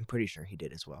 I'm pretty sure he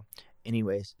did as well.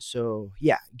 Anyways, so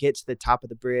yeah, get to the top of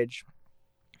the bridge,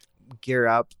 gear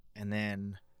up, and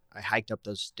then I hiked up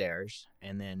those stairs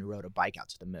and then rode a bike out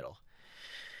to the middle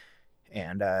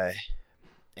and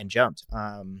jumped.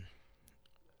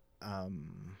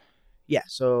 Yeah.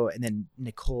 So, and then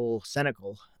Nicole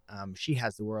Senecal, she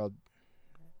has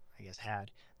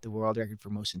had the world record for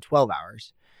most in 12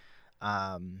 hours.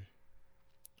 And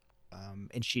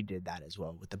she did that as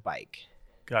well with the bike.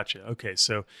 Gotcha. Okay,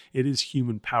 so it is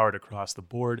human powered across the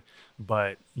board,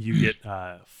 but you get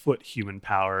foot human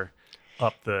power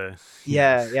up the.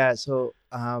 Yeah. So,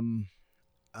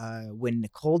 when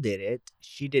Nicole did it,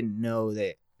 she didn't know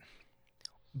that.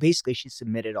 Basically, she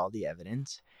submitted all the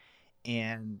evidence,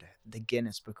 and the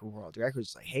Guinness Book of World Records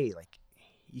was like, "Hey, like,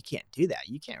 you can't do that.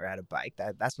 You can't ride a bike.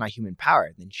 That's not human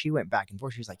powered." Then she went back and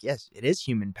forth. She was like, "Yes, it is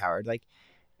human powered. Like,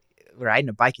 riding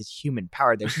a bike is human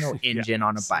powered. There's no engine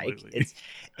on a bike."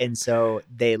 And so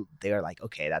they are like,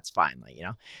 "Okay, that's fine." Like,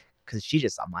 because she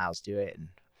just saw Miles do it, and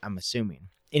I'm assuming.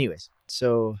 Anyways,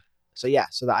 so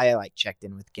I like checked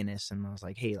in with Guinness and I was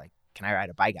like, "Hey, like, can I ride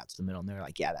a bike out to the middle?" And they were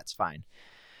like, "Yeah, that's fine."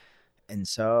 And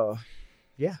so,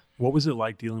 yeah. What was it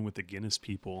like dealing with the Guinness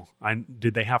people?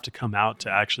 Did they have to come out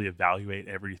to actually evaluate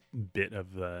every bit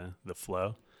of the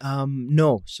flow?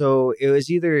 No. So it was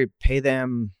either pay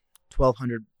them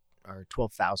 1,200 or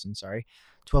 12,000. Sorry,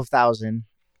 12,000.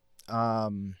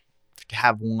 To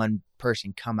have one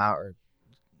person come out or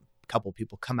a couple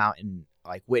people come out and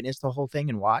like witness the whole thing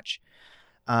and watch,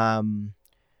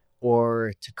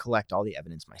 or to collect all the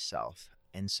evidence myself.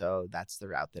 And so that's the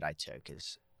route that I took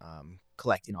is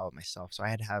collecting all of myself. So I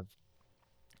had to have,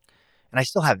 and I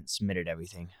still haven't submitted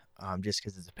everything, just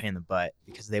because it's a pain in the butt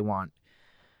because they want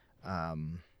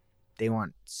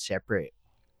separate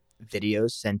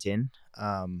videos sent in,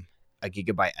 a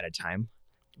gigabyte at a time.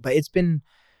 But it's been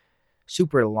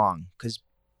super long because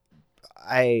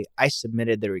I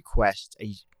submitted the request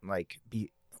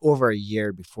over a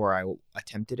year before I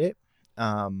attempted it.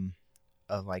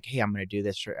 Of like, hey, I'm gonna do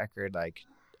this record, like,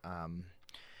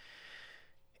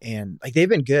 and like they've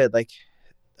been good. Like,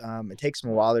 it takes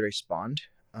them a while to respond.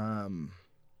 But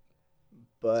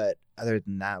other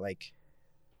than that, like,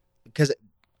 because it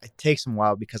takes them a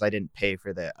while because I didn't pay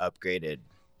for the upgraded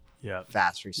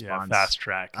fast response. Yeah, fast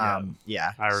track.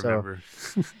 Yeah. I remember.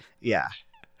 Yeah.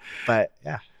 But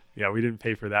yeah. Yeah, we didn't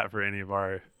pay for that for any of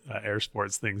our air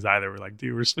sports things either. We're like,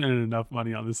 dude, we're spending enough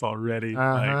money on this already.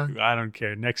 Like, I don't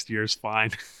care. Next year's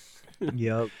fine.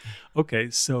 Yep. Okay,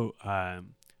 so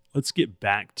let's get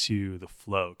back to the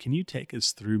flow. Can you take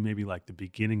us through maybe like the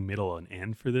beginning, middle, and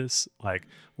end for this? Like,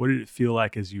 what did it feel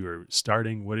like as you were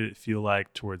starting? What did it feel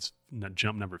like towards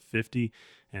jump number 50?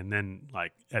 And then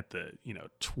like at the,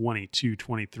 22,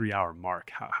 23 hour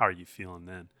mark, how are you feeling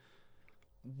then?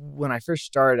 When I first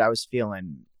started, I was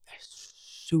feeling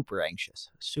super anxious,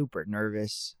 super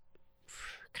nervous,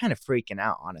 kind of freaking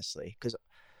out, honestly, because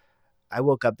I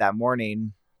woke up that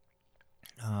morning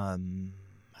at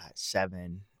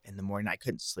 7 in the morning. I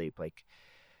couldn't sleep. Like,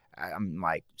 I'm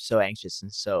like so anxious and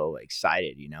so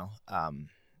excited,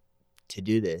 to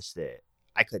do this that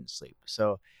I couldn't sleep.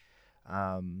 So,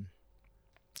 and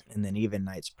then even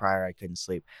nights prior, I couldn't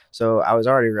sleep. So I was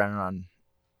already running on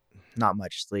not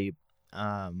much sleep.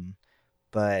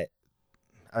 But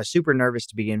I was super nervous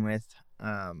to begin with,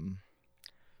 kind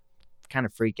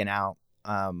of freaking out.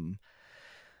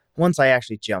 Once I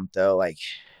actually jumped though, like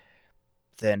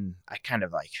then I kind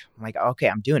of like, I'm like, okay,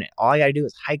 I'm doing it. All I got to do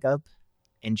is hike up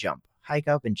and jump, hike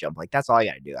up and jump. Like, that's all I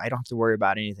got to do. I don't have to worry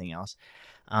about anything else.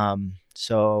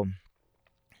 The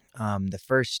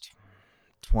first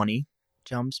 20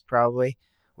 jumps probably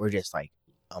were just like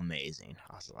amazing.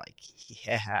 I was like,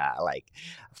 yeah, like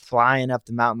flying up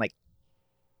the mountain. Like,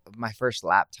 my first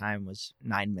lap time was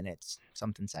 9 minutes,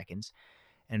 something seconds.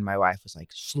 And my wife was like,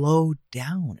 slow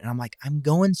down. And I'm like, I'm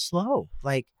going slow.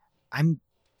 Like, I'm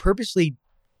purposely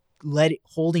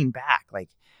holding back. Like,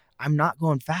 I'm not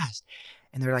going fast.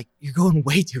 And they're like, you're going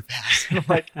way too fast. And I'm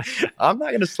like, I'm not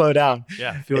going to slow down.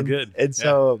 Yeah. Feel good. And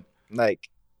so like,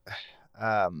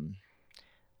 I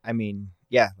mean,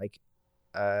 yeah, like,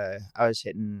 I was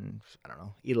hitting, I don't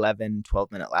know, 11,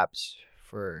 12-minute laps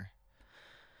for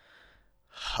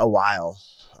a while.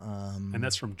 And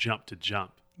that's from jump to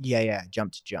jump. Yeah,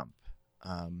 jump to jump.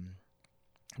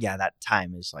 Yeah, that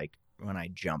time is like when I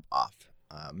jump off,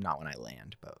 not when I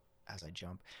land, but as I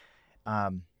jump.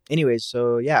 Anyways,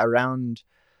 so yeah, I remember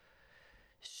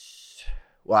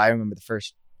the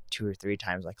first 2 or 3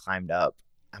 times I climbed up.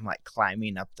 I'm like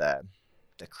climbing up the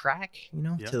crack,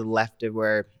 to the left of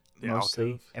where The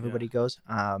mostly alcove, everybody goes.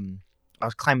 I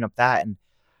was climbing up that, and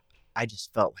I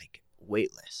just felt like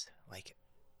weightless. Like,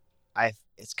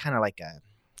 it's kind of like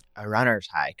a runner's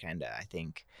high, kind of, I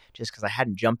think, just because I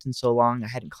hadn't jumped in so long. I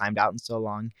hadn't climbed out in so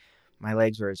long. My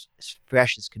legs were as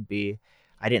fresh as could be.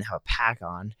 I didn't have a pack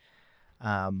on.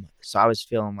 So I was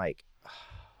feeling like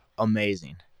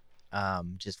amazing.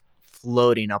 Just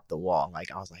floating up the wall. Like,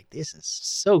 I was like, this is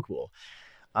so cool.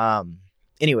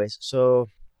 Anyways, so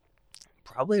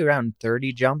probably around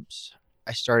 30 jumps,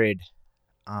 I started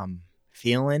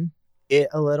feeling it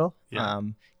a little,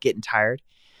 getting tired.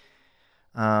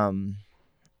 And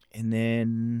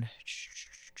then...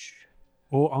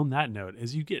 Well, on that note,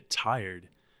 as you get tired,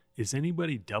 is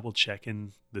anybody double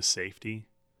checking the safety?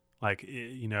 Like,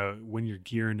 when you're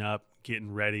gearing up,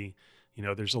 getting ready,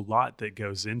 there's a lot that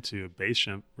goes into a base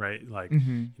jump, right? Like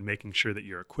making sure that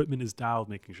your equipment is dialed,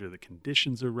 making sure the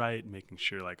conditions are right, making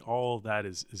sure like all of that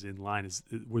is in line.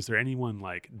 Was there anyone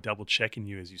like double checking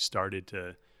you as you started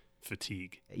to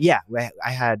fatigue? Yeah,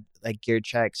 I had like gear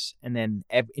checks, and then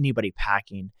anybody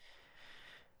packing,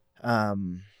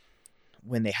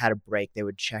 when they had a break, they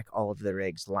would check all of the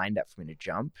rigs lined up for me to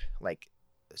jump. Like,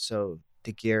 so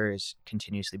the gear is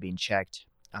continuously being checked.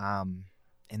 And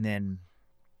then,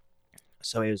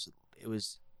 so it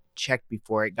was checked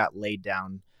before it got laid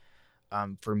down,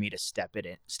 for me to step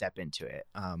into it.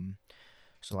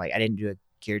 So like, I didn't do a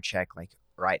gear check like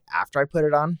right after I put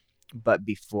it on, but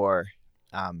before,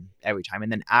 every time,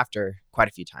 and then after quite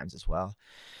a few times as well.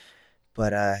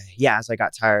 But, yeah, as I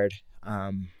got tired, I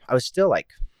was still like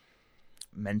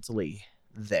mentally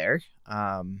there.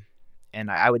 And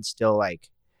I would still like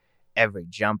every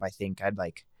jump, I think I'd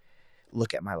like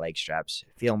look at my leg straps,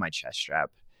 feel my chest strap,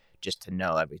 just to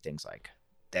know everything's like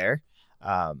there.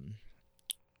 But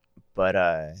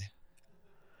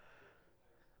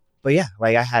yeah,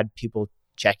 like I had people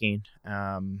checking,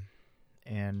 and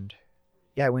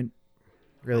yeah, it went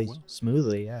really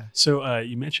smoothly. Yeah. So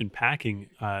you mentioned packing,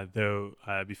 though,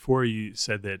 before you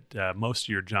said that most of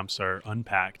your jumps are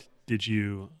unpacked. Did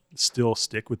you still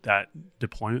stick with that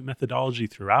deployment methodology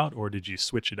throughout, or did you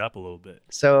switch it up a little bit?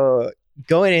 So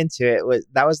going into it,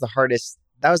 that was the hardest.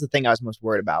 That was the thing I was most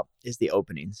worried about, is the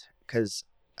openings, because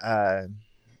I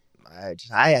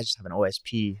just have an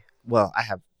OSP. Well, I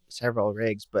have several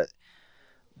rigs, but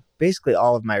basically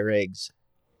all of my rigs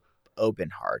open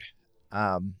hard.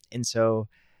 And so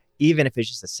even if it's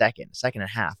just a second and a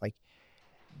half, like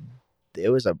it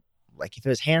was if it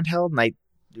was handheld and I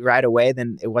right away,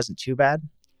 then it wasn't too bad.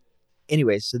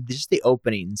 Anyways, so just the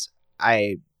openings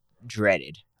I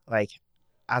dreaded. Like,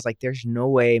 I was like, there's no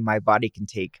way my body can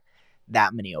take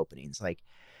that many openings. Like,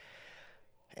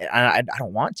 I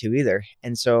don't want to either.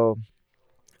 And so,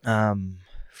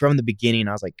 from the beginning,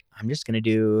 I was like, I'm just going to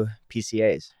do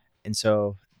PCAs. And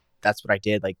so that's what I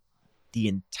did. Like, the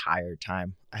entire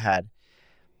time I had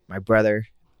my brother,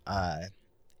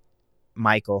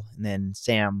 Michael, and then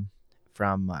Sam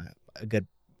from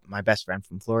my best friend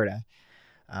from Florida,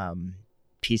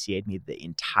 PCA'd me the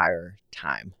entire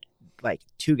time. Like,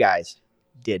 2 guys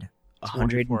did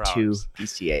 102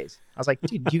 PCAs. I was like,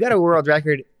 dude, you got a world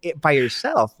record by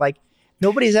yourself. Like,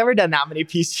 nobody's ever done that many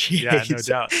PCAs. Yeah, no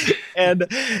doubt. And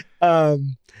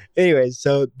anyways,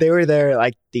 so they were there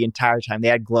like the entire time. They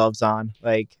had gloves on,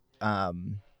 like,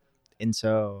 and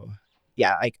so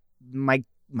yeah, like my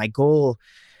goal,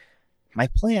 my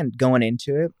plan going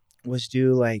into it was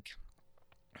do like,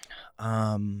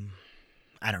 I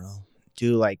don't know,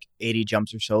 do like 80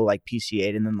 jumps or so, like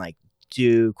PCA, and then like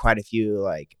do quite a few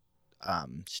like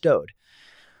stowed.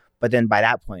 But then by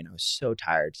that point, I was so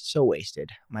tired, so wasted.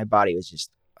 My body was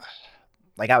just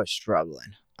like I was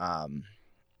struggling.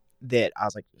 That I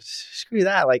was like, screw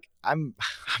that. Like I'm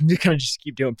just gonna just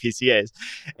keep doing PCAs.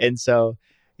 And so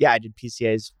yeah, I did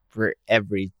PCAs for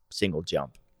every single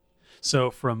jump.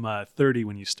 So from 30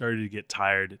 when you started to get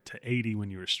tired to 80 when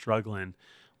you were struggling,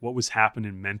 what was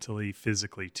happening mentally,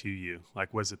 physically to you?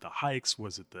 Like, was it the hikes?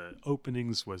 Was it the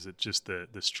openings? Was it just the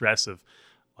stress of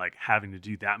like having to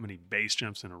do that many base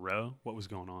jumps in a row? What was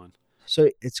going on? So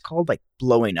it's called like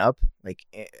blowing up, like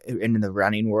in the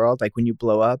running world. Like when you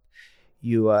blow up,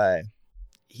 you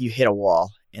hit a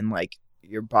wall and like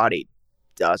your body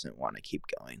doesn't want to keep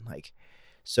going. Like,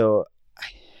 so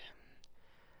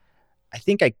I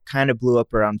think I kind of blew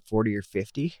up around 40 or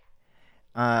 50.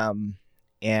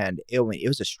 And it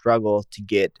was a struggle to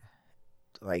get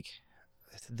like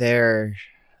there.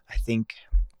 I think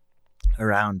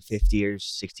around 50 or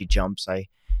 60 jumps, I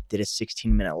did a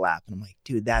 16-minute lap. And I'm like,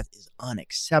 dude, that is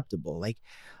unacceptable. Like,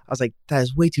 I was like, that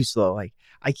is way too slow. Like,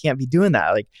 I can't be doing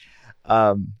that. Like,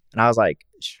 and I was like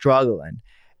struggling,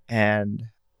 and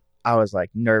I was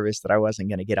like nervous that I wasn't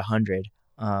going to get 100.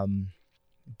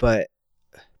 But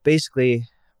basically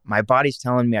my body's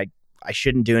telling me I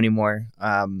shouldn't do anymore.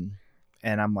 And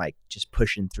I'm like just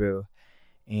pushing through,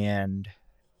 and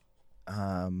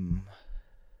and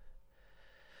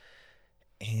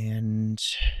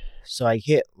so I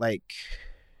hit like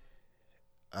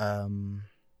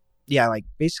yeah, like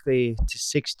basically to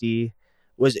 60 it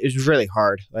was really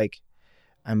hard. Like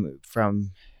I'm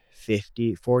from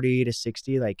 40 to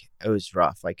 60, like it was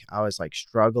rough. Like I was like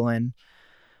struggling.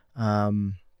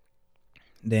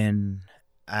 Then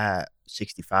at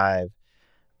 65,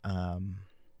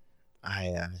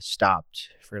 I stopped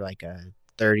for like a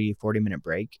 30-40 minute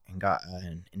break and got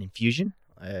an infusion,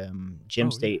 Gym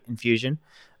State infusion.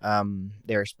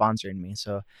 They were sponsoring me.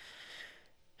 So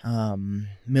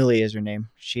Millie is her name.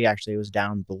 She actually was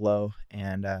down below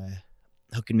and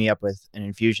hooking me up with an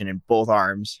infusion in both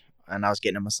arms. And I was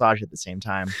getting a massage at the same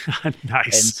time. Nice.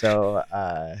 And so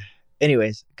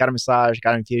anyways, got a massage,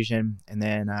 got an infusion, and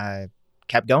then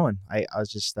kept going. I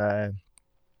was just I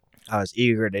was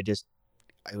eager to just,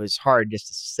 it was hard just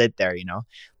to sit there,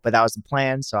 but that was the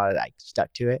plan. So I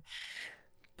stuck to it.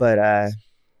 But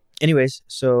anyways,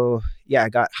 so yeah, I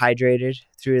got hydrated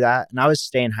through that, and I was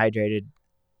staying hydrated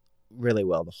really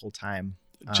well the whole time.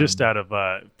 Just out of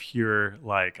pure,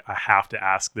 like, I have to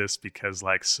ask this because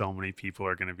like so many people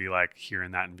are going to be like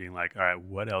hearing that and being like, all right,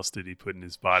 what else did he put in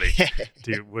his body?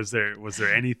 Dude, was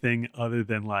there anything other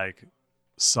than like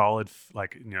solid,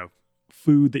 like,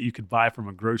 food that you could buy from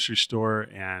a grocery store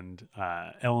and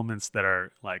elements that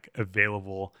are like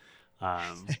available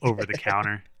over the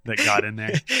counter that got in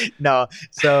there? No.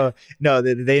 So no,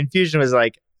 the infusion was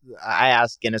like, I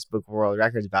asked Guinness Book of World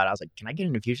Records about it. I was like, can I get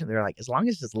an infusion? They're like, as long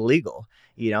as it's legal,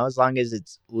 as long as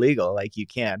it's legal, like you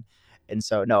can. And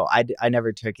so, no, I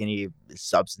never took any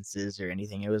substances or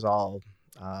anything. It was all,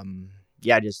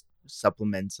 just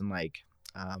supplements and like,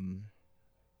 I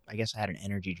guess I had an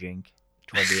energy drink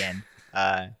toward the end.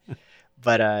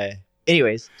 But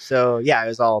anyways, so yeah, it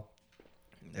was all,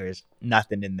 there was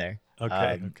nothing in there.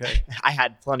 Okay. I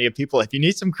had plenty of people. If you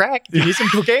need some crack, if you need some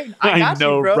cocaine, I got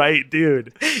know, you, bro. Right,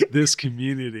 dude? This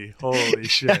community, holy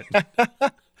shit.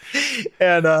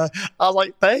 And I was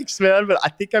like, thanks, man, but I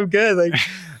think I'm good. Like,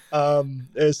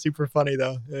 it was super funny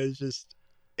though. It was just,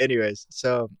 anyways.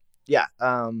 So yeah,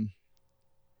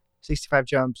 65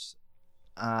 jumps.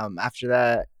 After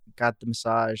that, got the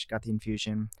massage, got the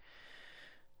infusion.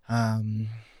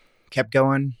 Kept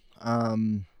going.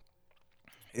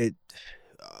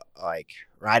 Like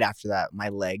right after that, my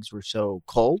legs were so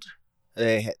cold.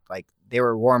 They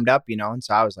were warmed up, and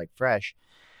so I was like fresh.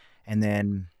 And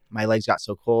then my legs got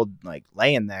so cold, like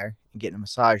laying there and getting a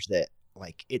massage, that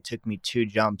like it took me 2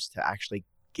 jumps to actually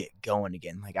get going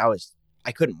again. Like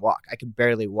I couldn't walk. I could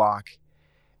barely walk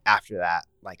after that,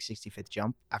 like 65th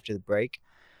jump after the break.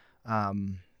 I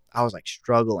was like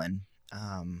struggling.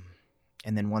 And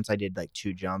then once I did like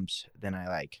 2 jumps, then I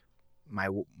like my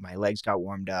legs got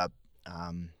warmed up.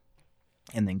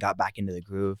 And then got back into the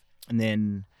groove. And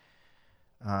then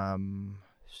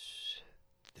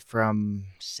from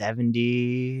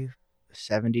 70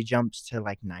 jumps to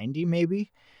like 90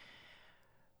 maybe.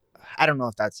 I don't know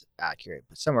if that's accurate,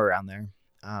 but somewhere around there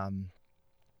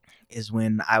is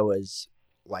when I was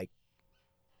like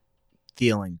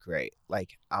feeling great.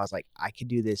 Like I was like, I could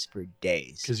do this for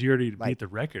days. Because you already beat the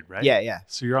record, right? Yeah.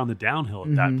 So you're on the downhill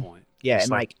at that point. Yeah, it's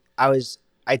and like I was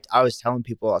telling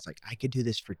people, I was like, I could do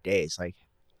this for days. Like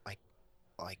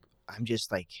I'm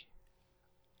just like,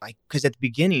 because at the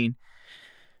beginning,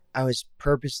 I was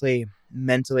purposely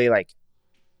mentally like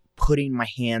putting my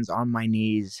hands on my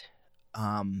knees,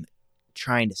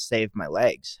 trying to save my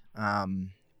legs,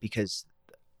 because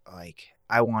like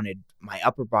I wanted my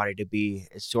upper body to be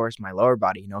as sore as my lower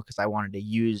body, because I wanted to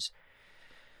use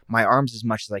my arms as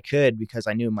much as I could because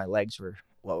I knew my legs were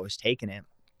what was taking it.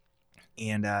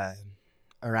 And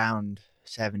around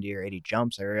 70 or 80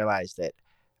 jumps, I realized that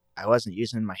I wasn't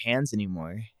using my hands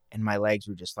anymore, and my legs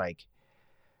were just like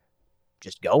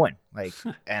just going like,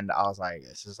 and I was like,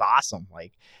 this is awesome.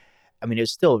 Like, I mean, it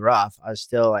was still rough. I was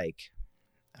still like,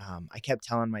 I kept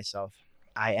telling myself,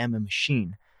 I am a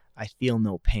machine. I feel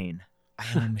no pain. I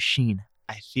am a machine.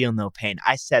 I feel no pain.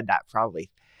 I said that probably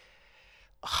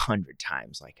 100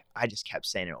 times. Like, I just kept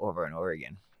saying it over and over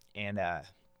again. And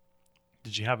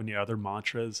did you have any other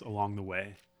mantras along the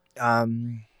way?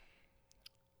 Quite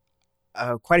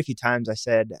a few times I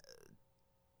said,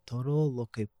 todo lo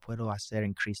que puedo hacer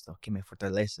en Cristo que me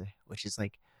fortalece, which is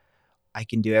like, I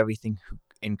can do everything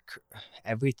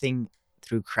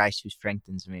through Christ who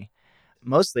strengthens me.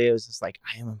 Mostly it was just like,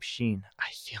 I am a machine. I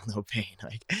feel no pain.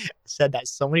 Like, I said that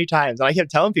so many times. And I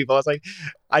kept telling people, I was like,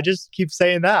 I just keep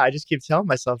saying that. I just keep telling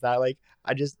myself that. Like,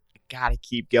 I just gotta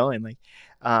keep going. Like,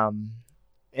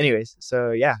 anyways,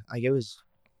 so yeah, like it was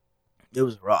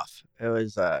rough. It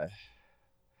was like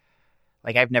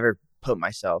I've never put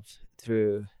myself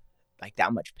through like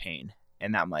that much pain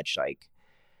and that much like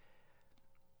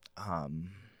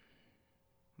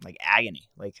agony.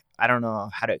 Like, I don't know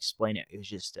how to explain it. It was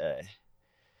just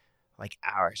like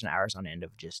hours and hours on end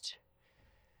of just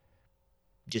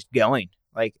going.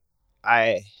 Like,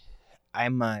 I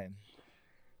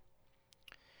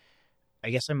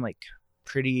guess I'm like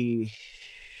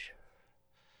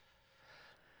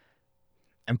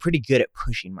I'm pretty good at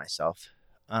pushing myself.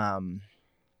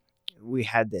 We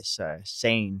had this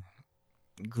saying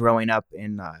growing up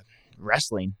in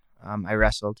wrestling. I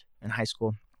wrestled in high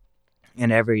school,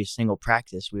 and every single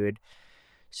practice we would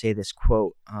say this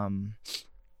quote.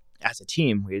 As a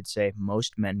team, we would say,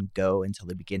 most men go until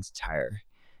they begin to tire.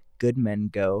 Good men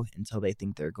go until they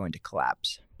think they're going to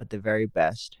collapse. But the very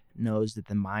best knows that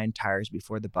the mind tires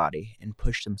before the body and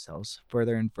push themselves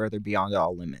further and further beyond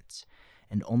all limits.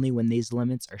 And only when these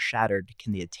limits are shattered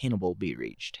can the attainable be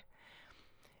reached.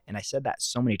 And I said that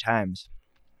so many times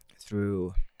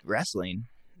through wrestling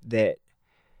that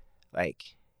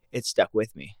like it stuck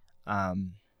with me.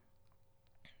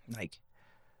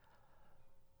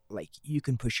 Like you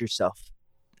can push yourself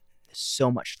so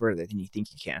much further than you think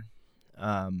you can.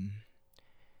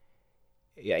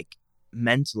 Like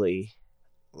mentally,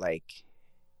 like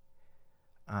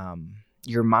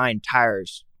your mind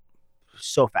tires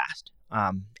so fast.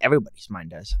 Everybody's mind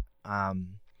does.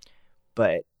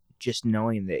 But just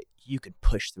knowing that you could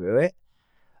push through it,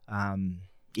 even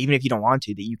if you don't want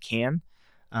to, that you can,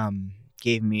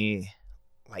 gave me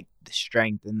like the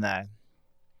strength and the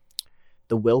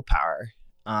willpower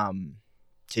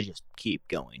to just keep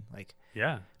going. Like,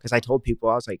 yeah, because I told people,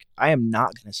 I was like, I am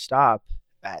not going to stop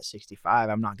at 65.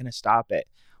 I'm not going to stop at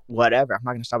whatever. I'm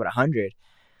not going to stop at 100.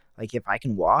 Like, if I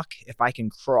can walk, if I can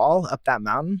crawl up that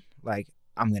mountain, like,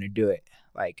 I'm going to do it.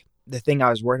 Like, the thing I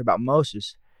was worried about most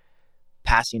is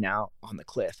passing out on the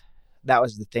cliff. That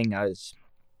was the thing I was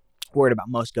worried about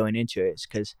most going into it, is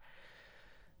because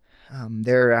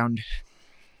there around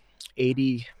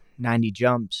 80, 90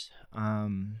 jumps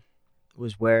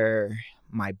was where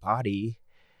my body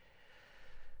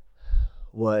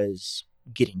was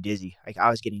getting dizzy. Like, I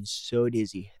was getting so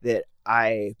dizzy that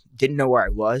I didn't know where I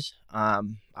was. I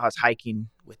was hiking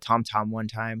with Tom one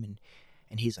time,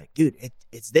 and he's like, dude,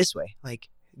 it's this way. Like,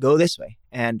 go this way.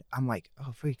 And I'm like,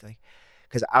 oh, freak. Like,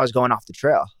 because I was going off the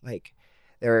trail. Like,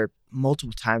 there were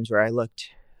multiple times where I looked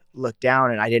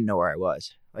down and I didn't know where I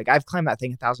was. Like, I've climbed that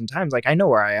thing 1,000 times. Like, I know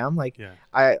where I am. Like, yeah.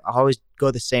 I always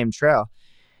go the same trail.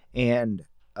 And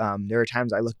there were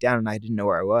times I looked down and I didn't know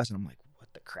where I was. And I'm like,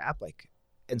 what the crap? Like,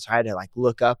 and so I had to like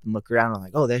look up and look around. And I'm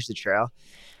like, oh, there's the trail.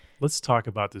 Let's talk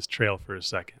about this trail for a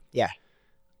second. Yeah.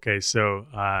 Okay. So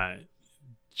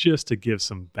just to give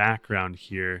some background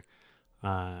here,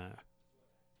 the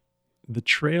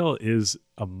trail is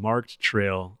a marked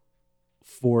trail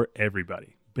for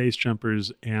everybody, base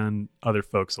jumpers and other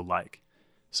folks alike.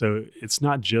 So it's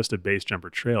not just a base jumper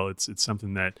trail. It's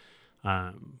something that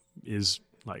is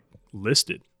like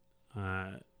listed.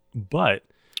 But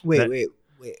wait.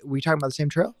 We talking about the same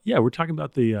trail? Yeah, we're talking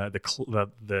about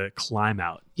the climb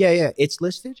out. Yeah. It's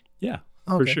listed? Yeah,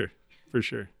 okay. For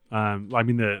sure. I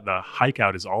mean, the hike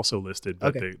out is also listed,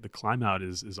 but okay. the climb out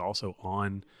is also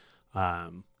on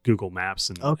Google Maps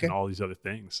and all these other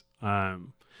things.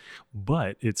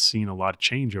 But it's seen a lot of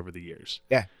change over the years.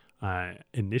 Yeah.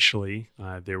 Initially,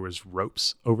 there was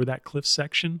ropes over that cliff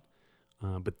section.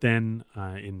 But then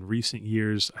in recent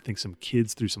years, I think some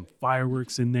kids threw some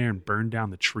fireworks in there and burned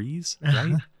down the trees,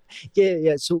 right?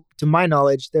 Yeah. So to my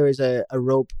knowledge, there was a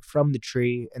rope from the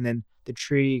tree, and then the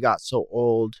tree got so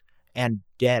old and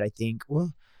dead, I think.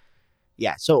 Well,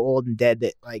 yeah, so old and dead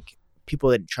that like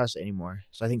people didn't trust it anymore.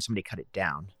 So I think somebody cut it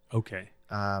down. Okay.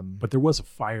 But there was a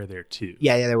fire there too.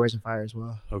 Yeah, there was a fire as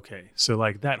well. Okay. So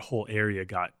like that whole area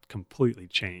got completely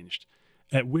changed.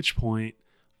 At which point,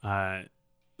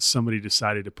 somebody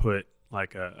decided to put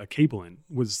like a cable in.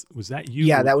 Was that you?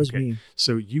 Yeah, that was me.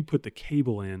 So you put the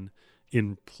cable in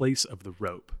place of the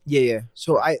rope. Yeah.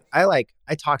 So I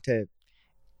talked to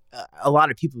a lot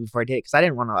of people before I did it because I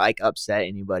didn't want to like upset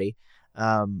anybody.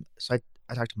 So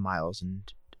I talked to Miles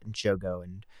and Shogo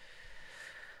and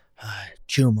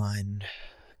Chuma and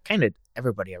kind of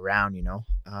everybody around,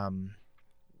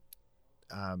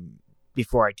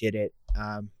 before I did it.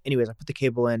 Anyways, I put the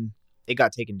cable in. It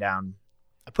got taken down.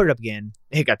 I put it up again.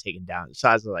 It got taken down. So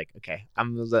I was like, okay,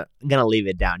 I'm going to leave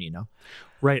it down,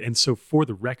 Right. And so for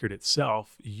the record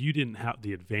itself, you didn't have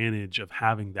the advantage of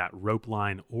having that rope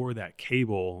line or that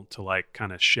cable to like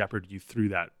kind of shepherd you through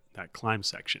that climb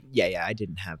section. Yeah, I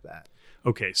didn't have that.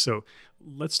 Okay, so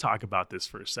let's talk about this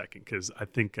for a second because I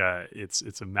think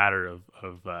it's a matter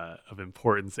of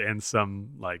importance and some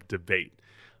like debate.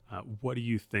 What do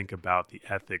you think about the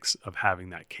ethics of having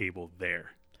that cable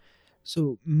there?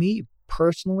 So me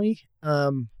personally,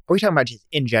 are we talking about just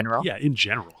in general? Yeah, in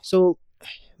general. So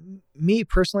me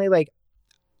personally, like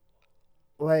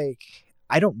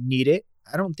I don't need it.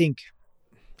 I don't think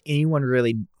anyone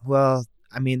really. Well,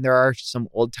 I mean, there are some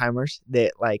old timers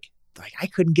that like I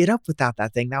couldn't get up without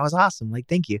that thing. That was awesome. Like,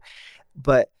 thank you.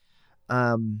 But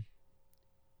I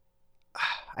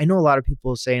know a lot of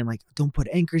people saying like, don't put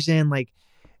anchors in, like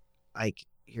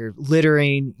you're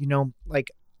littering,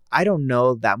 like I don't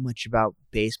know that much about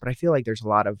base, but I feel like there's a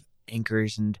lot of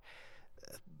anchors and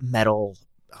metal,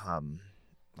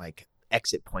 like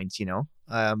exit points,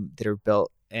 that are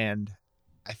built. And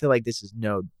I feel like this is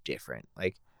no different.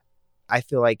 Like, I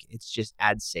feel like it's just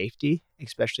adds safety,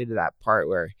 especially to that part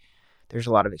where there's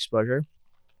a lot of exposure.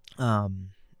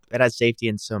 It adds safety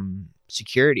and some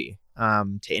security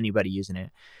to anybody using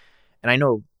it. And I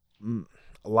know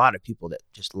a lot of people that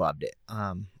just loved it.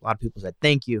 A lot of people said,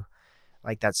 thank you.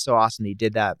 Like, that's so awesome that you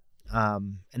did that.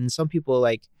 And some people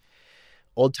like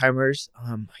old timers,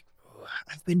 like, oh,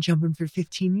 I've been jumping for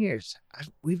 15 years.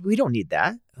 We don't need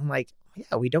that. I'm like,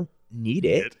 yeah, we don't need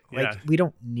it. Like, we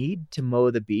don't need to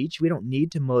mow the beach. We don't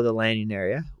need to mow the landing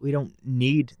area. We don't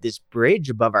need this bridge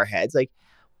above our heads. Like,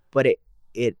 but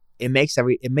it makes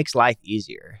life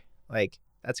easier. Like,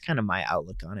 that's kind of my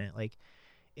outlook on it. Like,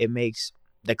 it makes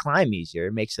the climb easier.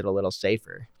 It makes it a little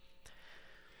safer.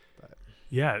 But.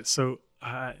 Yeah. So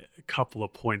a couple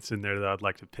of points in there that I'd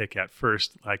like to pick at.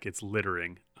 First, like, it's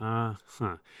littering.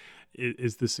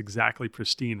 Is this exactly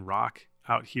pristine rock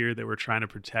out here that we're trying to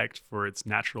protect for its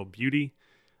natural beauty?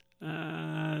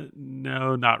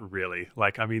 No, not really.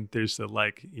 Like, I mean, there's a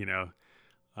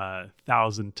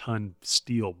 1,000-ton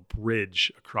steel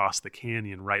bridge across the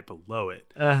canyon right below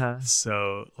it.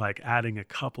 So like adding a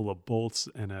couple of bolts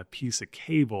and a piece of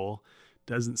cable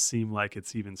doesn't seem like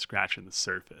it's even scratching the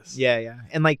surface. Yeah.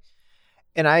 And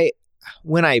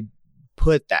when I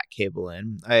put that cable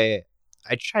in, I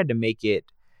tried to make it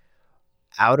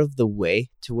out of the way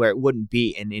to where it wouldn't be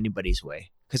in anybody's way.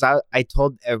 Because I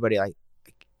told everybody, like,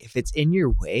 if it's in your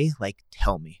way, like,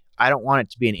 tell me. I don't want it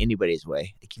to be in anybody's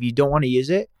way. Like, if you don't want to use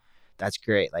it, that's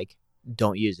great. Like,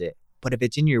 don't use it. But if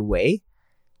it's in your way,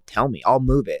 tell me. I'll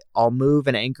move it. I'll move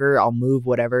an anchor. I'll move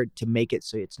whatever to make it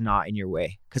so it's not in your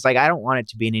way. Because, like, I don't want it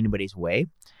to be in anybody's way.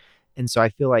 And so I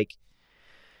feel like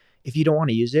if you don't want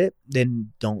to use it,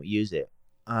 then don't use it.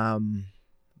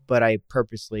 But I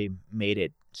purposely made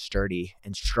it sturdy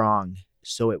and strong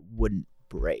so it wouldn't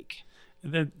break.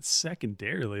 And then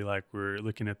secondarily, like, we're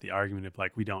looking at the argument of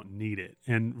like, we don't need it.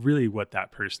 And really what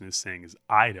that person is saying is,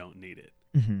 I don't need it.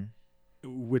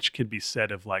 Which could be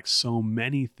said of like so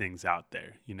many things out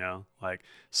there, like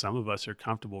some of us are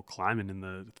comfortable climbing in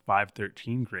the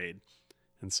 513 grade.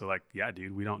 And so like, yeah,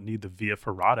 dude, we don't need the Via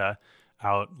Ferrata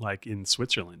out like in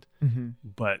Switzerland.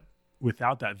 But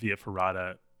without that Via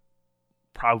Ferrata,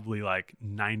 probably like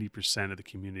 90% of the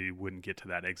community wouldn't get to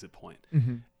that exit point.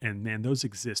 And man, those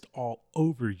exist all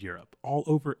over Europe, all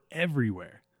over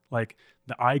everywhere. Like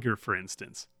the Eiger, for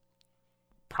instance,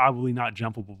 probably not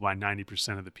jumpable by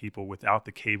 90% of the people without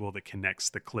the cable that connects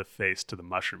the cliff face to the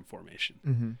mushroom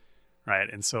formation. Right.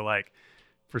 And so like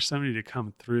for somebody to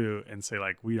come through and say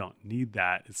like, we don't need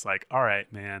that. It's like, all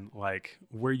right, man, like,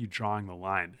 where are you drawing the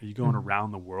line? Are you going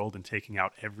around the world and taking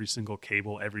out every single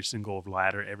cable, every single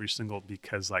ladder,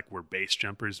 because like we're base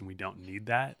jumpers and we don't need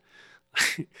that?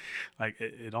 Like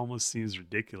it almost seems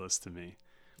ridiculous to me.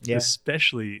 Yeah.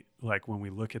 Especially like when we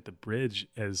look at the bridge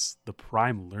as the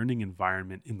prime learning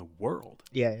environment in the world.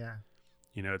 Yeah.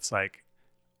 It's like,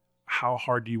 how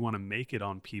hard do you want to make it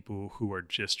on people who are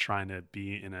just trying to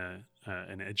be in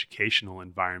an educational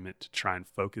environment to try and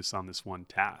focus on this one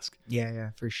task? Yeah,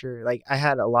 for sure. Like I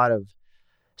had a lot of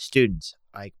students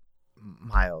like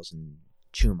Miles and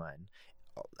Chuma and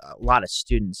a lot of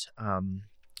students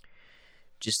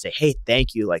just say, hey,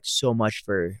 thank you like so much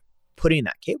for putting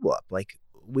that cable up. Like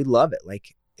we love it.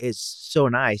 Like it's so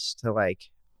nice to like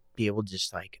be able to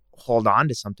just like hold on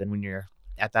to something when you're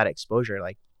at that exposure.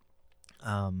 Like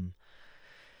and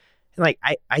like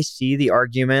I see the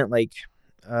argument. Like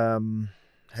had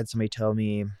somebody tell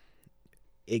me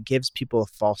it gives people a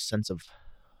false sense of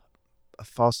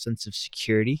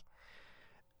security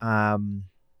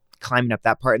climbing up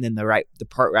that part, and then the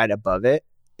part right above it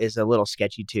is a little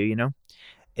sketchy too,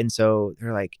 and so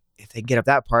they're like, if they get up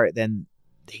that part, then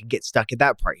they can get stuck at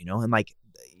that part, and like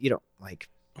like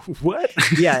what?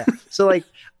 Yeah, so like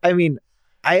I mean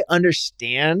I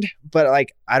understand, but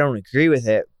like I don't agree with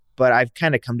it. But I've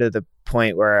kind of come to the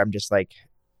point where I'm just like,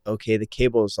 okay, the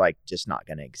cable is like just not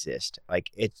going to exist.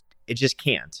 Like it just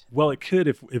can't. Well, it could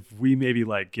if we maybe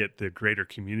like get the greater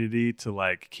community to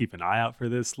like keep an eye out for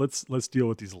this. Let's deal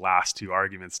with these last two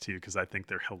arguments too, because I think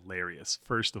they're hilarious.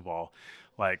 First of all,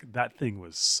 like that thing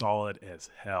was solid as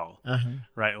hell,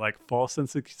 right? Like false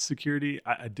sense of security.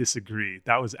 I disagree.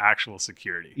 That was actual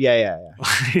security. Yeah.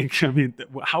 Like, I mean,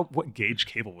 what gauge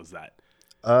cable was that?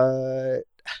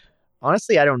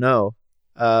 Honestly, I don't know.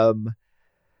 I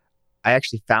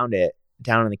actually found it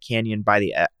down in the canyon by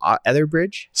the other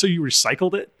bridge. So you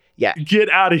recycled it? Yeah. Get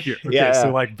out of here. Okay, yeah.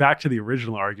 So like back to the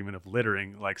original argument of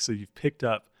littering, like, so you've picked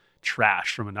up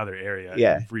trash from another area.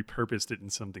 Yeah. You've repurposed it in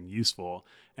something useful.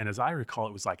 And as I recall,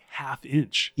 it was like 1/2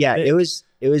 inch. Yeah, thick. it was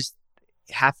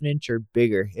 1/2 inch or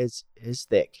bigger. It's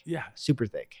thick. Yeah. Super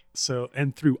thick. So,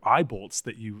 and through eye bolts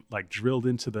that you like drilled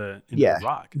into the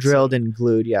rock. Drilled and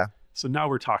glued. Yeah. So now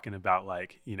we're talking about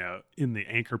like, in the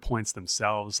anchor points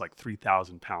themselves, like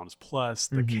 3,000 pounds plus.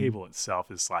 The cable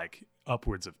itself is like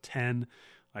upwards of 10.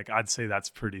 Like I'd say that's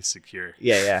pretty secure.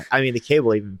 Yeah. I mean, the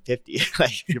cable even 50.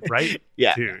 Like, right?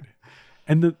 Yeah. Dude.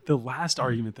 And the last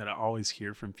argument that I always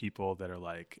hear from people that are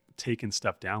like taking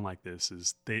stuff down like this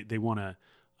is they want to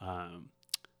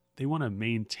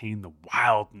maintain the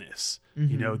wildness.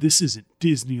 This isn't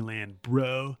Disneyland,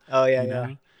 bro. Oh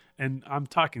yeah. And I'm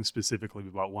talking specifically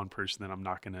about one person that I'm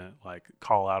not going to like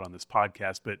call out on this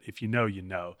podcast, but if you know,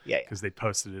 Yeah. Because they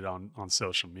posted it on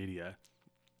social media.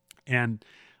 And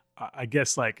I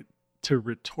guess like to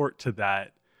retort to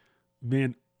that,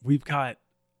 man, we've got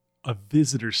a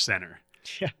visitor center.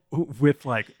 Yeah. With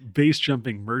like base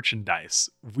jumping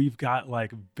merchandise. We've got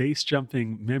like base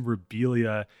jumping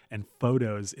memorabilia and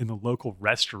photos in the local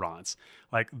restaurants.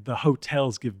 Like the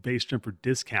hotels give base jumper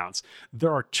discounts.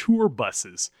 There are tour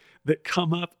buses that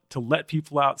come up to let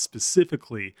people out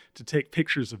specifically to take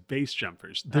pictures of base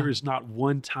jumpers. There is not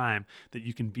one time that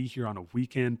you can be here on a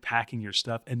weekend packing your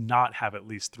stuff and not have at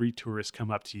least 3 tourists come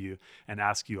up to you and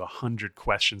ask you 100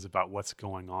 questions about what's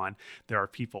going on. There are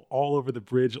people all over the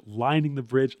bridge, lining the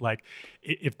bridge. Like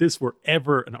if this were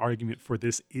ever an argument for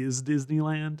this is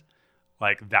Disneyland,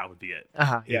 like that would be it.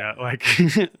 Yeah. Like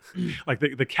like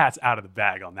the cat's out of the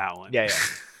bag on that one. Yeah.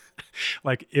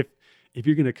 Like if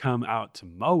you're going to come out to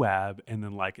Moab and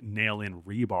then like nail in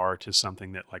rebar to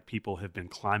something that like people have been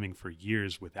climbing for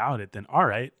years without it, then all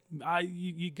right,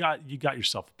 you got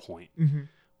yourself a point.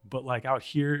 But like out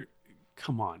here,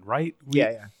 come on, right?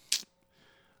 Yeah.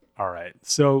 All right.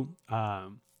 So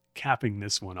capping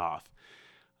this one off,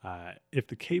 if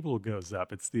the cable goes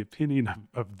up, it's the opinion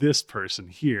of this person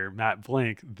here, Matt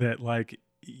Blank, that like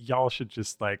y'all should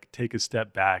just like take a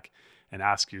step back and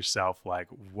ask yourself, like,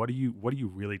 what are you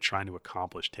really trying to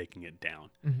accomplish taking it down?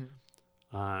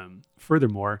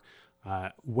 Furthermore,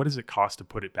 what does it cost to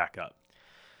put it back up?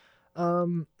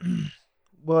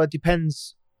 Well, it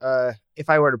depends. If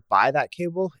I were to buy that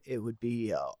cable, it would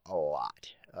be a lot.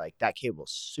 Like that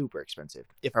cable's super expensive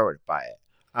if I were to buy it.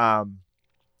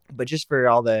 But just for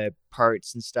all the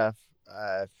parts and stuff,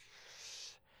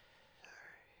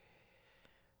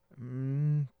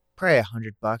 probably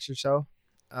 $100 or so.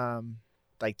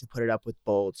 Like to put it up with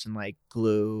bolts and like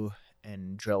glue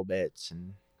and drill bits.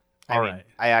 And I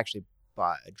actually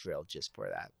bought a drill just for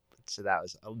that. So that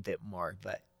was a bit more,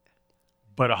 but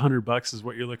But $100 is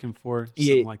what you're looking for,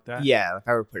 Yeah, something like that. yeah. If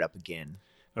I were to put up again.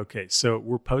 Okay, so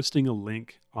we're posting a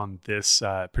link on this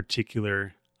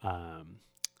particular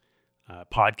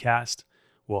podcast.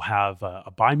 We'll have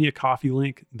a buy me a coffee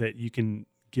link that you can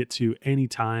get to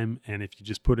anytime. And if you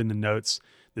just put in the notes,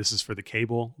 this is for the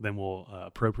cable, then we'll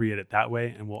appropriate it that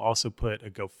way. And we'll also put a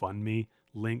GoFundMe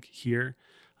link here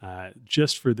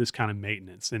just for this kind of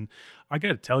maintenance. And I got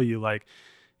to tell you, like,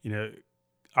 you know,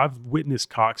 I've witnessed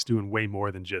Cox doing way more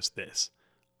than just this.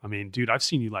 I mean, dude, I've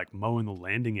seen you like mowing the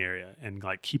landing area and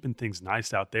like keeping things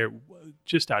nice out there.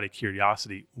 Just out of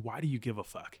curiosity, why do you give a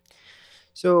fuck?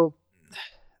 So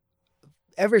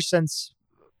ever since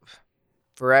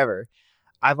forever,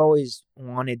 I've always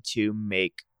wanted to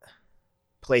make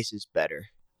places better.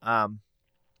 Like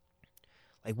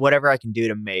whatever I can do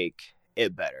to make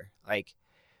it better, like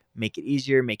make it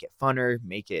easier, make it funner,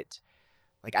 make it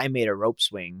like I made a rope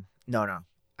swing. No,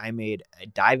 I made a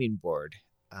diving board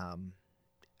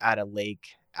at a lake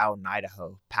out in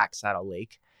Idaho, Pack Saddle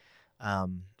Lake, out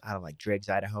of like Driggs,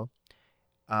 Idaho.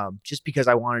 Just because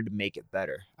I wanted to make it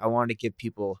better. I wanted to give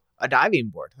people a diving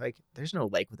board. Like there's no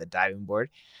lake with a diving board.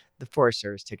 The Forest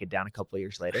Service took it down a couple of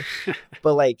years later.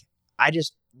 But like, I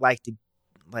just like to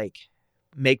like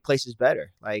make places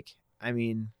better. Like, I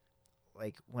mean,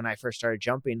 like when I first started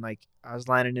jumping, like I was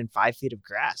landing in 5 feet of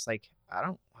grass. Like I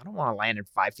don't want to land in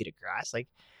 5 feet of grass. Like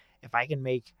if I can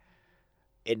make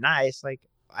it nice, like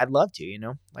I'd love to, you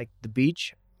know, like the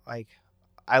beach, like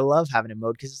I love having it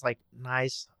mowed because it's like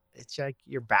nice. It's like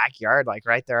your backyard, like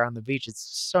right there on the beach. It's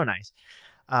so nice.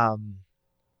 But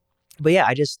yeah,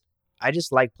 I just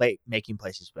like making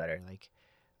places better. Like,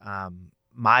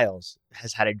 Miles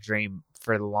has had a dream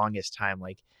for the longest time,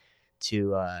 like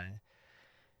to,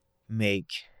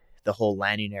 make the whole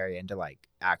landing area into like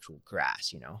actual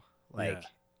grass, you know, like, Yeah.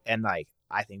 and like,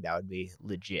 I think that would be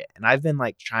legit. And I've been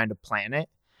like trying to plan it.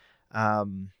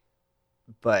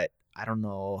 But I don't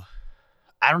know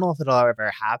if it'll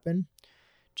ever happen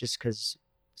just because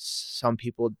some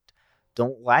people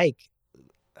don't like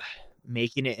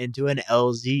making it into an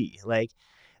LZ. Like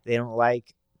they don't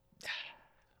like,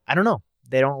 I don't know.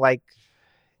 They don't like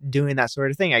doing that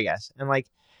sort of thing, I guess. And like,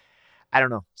 I don't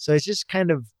know. So it's just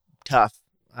kind of tough.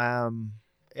 I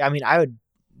mean, I would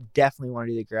definitely want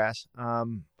to do the grass.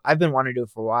 I've been wanting to do it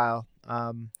for a while.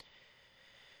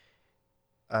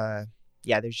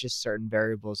 Yeah, there's just certain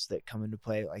variables that come into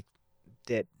play, like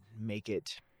that make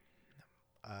it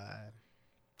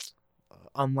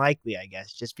unlikely, I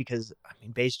guess, just because, I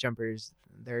mean, base jumpers,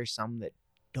 there are some that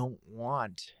don't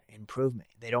want improvement.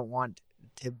 They don't want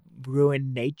to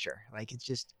ruin nature. Like it's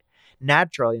just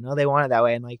natural, you know, they want it that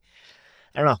way. And like,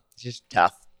 I don't know, it's just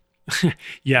tough.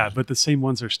 Yeah, but the same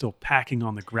ones are still packing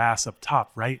on the grass up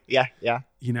top, right? Yeah.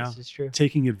 You know, This is true.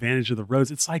 taking advantage of the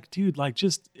roads. It's like, dude, like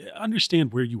just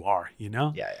understand where you are, you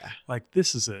know? Yeah. Like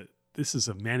this is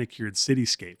a manicured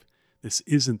cityscape. This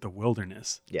isn't the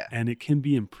wilderness. Yeah. And it can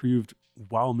be improved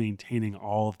while maintaining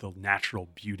all of the natural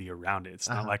beauty around it. It's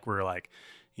not like we're like,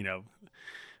 you know,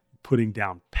 putting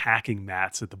down packing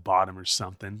mats at the bottom or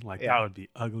something. Like that would be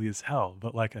ugly as hell.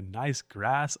 But like a nice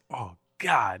grass, oh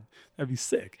God, that'd be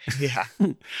sick. Yeah.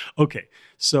 Okay.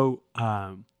 So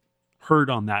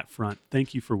heard on that front.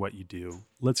 Thank you for what you do.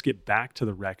 Let's get back to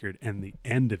the record and the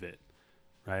end of it,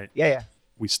 right? Yeah.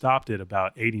 We stopped at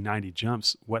about 80, 90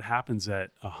 jumps. What happens at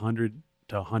 100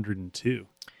 to 102?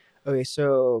 Okay,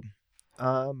 so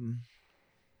I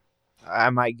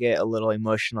might get a little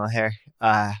emotional here.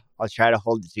 I'll try to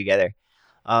hold it together.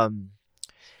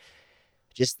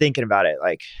 Just thinking about it,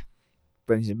 like,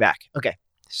 brings me back. Okay,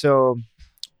 so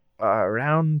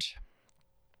around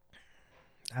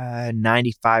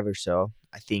 95 or so,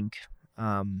 I think,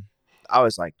 I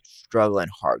was like struggling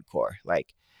hardcore.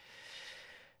 Like,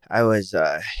 I was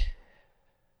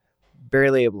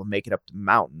barely able to make it up the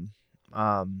mountain.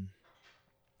 And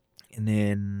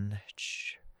then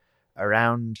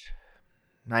around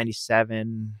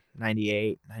 97,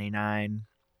 98, 99,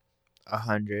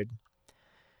 100,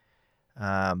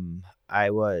 I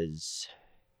was,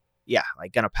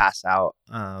 like gonna pass out.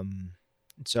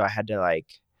 So I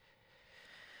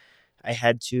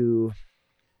had to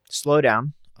slow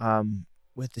down,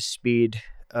 with the speed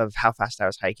of how fast I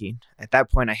was hiking. At that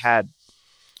point I had,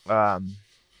 one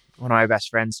of my best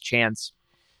friends, Chance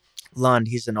Lund.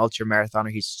 He's an ultra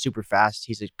marathoner. He's super fast.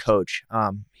 He's a coach.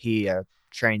 He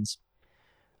trains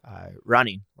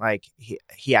running. Like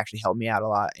he actually helped me out a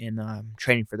lot in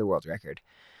training for the world record.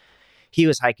 He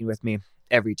was hiking with me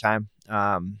every time.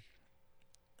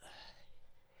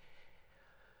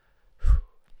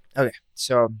 Okay,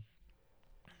 so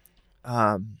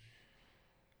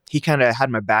he kind of had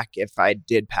my back if I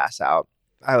did pass out.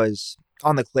 I was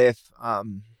on the cliff,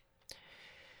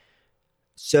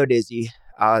 so dizzy.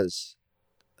 I was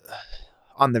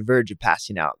on the verge of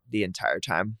passing out the entire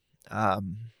time. I'd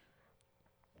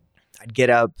get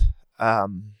up,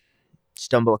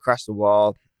 stumble across the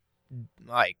wall,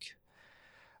 like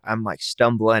I'm like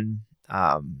stumbling.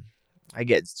 I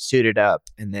get suited up,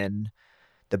 and then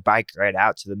the bike ride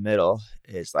out to the middle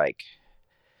is like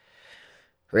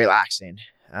relaxing.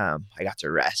 I got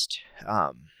to rest.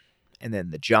 And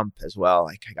then the jump as well,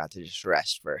 like I got to just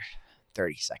rest for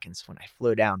 30 seconds when I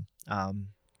flew down.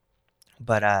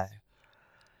 But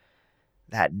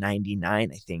that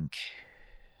 99, I think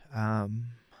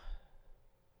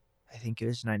it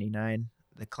was 99.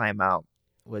 The climb out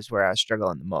was where I was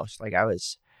struggling the most.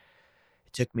 It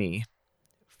took me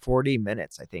 40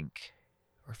 minutes, I think,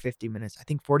 or 50 minutes. I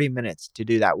think 40 minutes to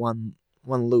do that one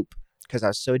loop because I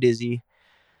was so dizzy.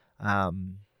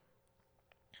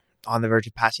 On the verge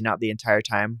of passing out the entire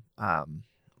time.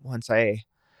 Once I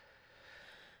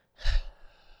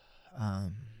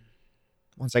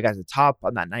got to the top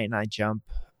on that 99 jump,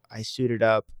 I suited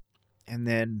up, and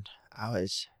then I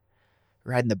was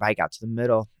riding the bike out to the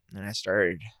middle, and I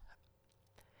started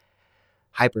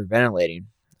hyperventilating.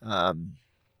 I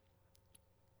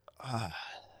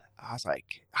was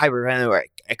like hyperventilating.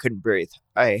 I couldn't breathe.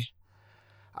 I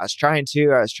was trying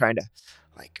to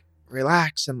like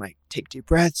relax and like take deep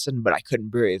breaths, but I couldn't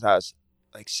breathe. I was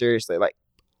like seriously like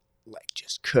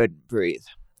just couldn't breathe.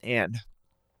 And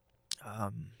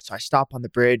so I stop on the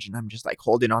bridge, and I'm just like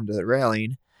holding onto the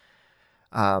railing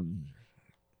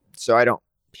so I don't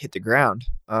hit the ground.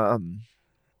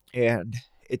 And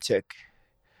it took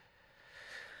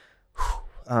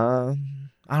I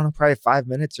don't know, probably 5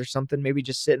 minutes or something, maybe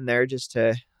just sitting there just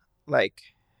to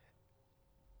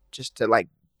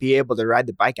be able to ride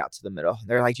the bike out to the middle.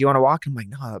 They're like, "Do you want to walk?" I'm like,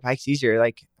 "No, the bike's easier.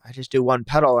 Like, I just do one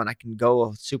pedal and I can go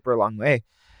a super long way."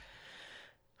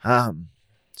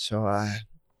 So I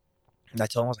told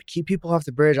them, I was like, "Keep people off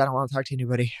the bridge. I don't want to talk to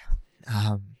anybody."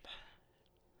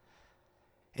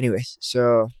 Anyways,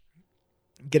 so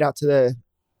get out to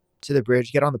the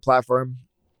bridge, get on the platform,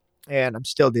 and I'm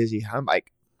still dizzy. I'm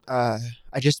like, I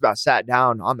just about sat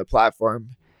down on the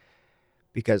platform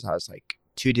because I was like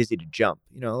too dizzy to jump.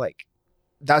 Like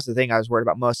that's the thing I was worried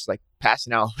about most, like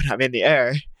passing out when I'm in the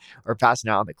air or passing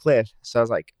out on the cliff. So I was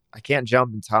like, I can't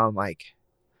jump until I'm like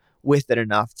with it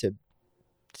enough to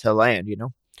land,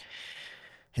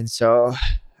 And so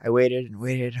I waited and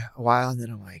waited a while, and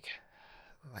then I'm like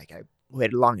I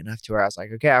waited long enough to where I was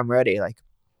like, okay, I'm ready.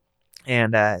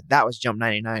 And that was jump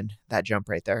 99, that jump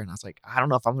right there. And I was like, I don't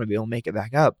know if I'm going to be able to make it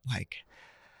back up.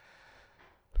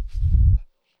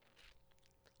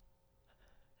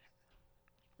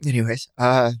 Anyways,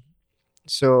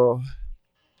 so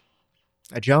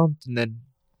I jumped, and then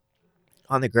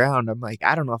on the ground, I'm like,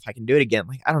 I don't know if I can do it again.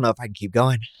 Like, I don't know if I can keep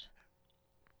going.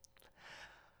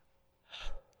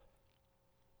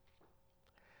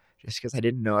 Just because I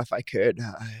didn't know if I could,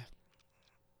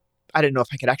 I didn't know if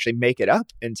I could actually make it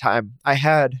up in time. I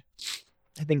had,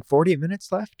 I think, 40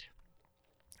 minutes left.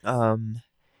 And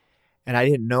I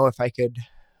didn't know if I could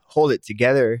hold it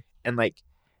together and like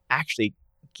actually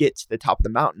get to the top of the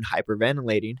mountain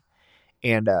hyperventilating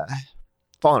and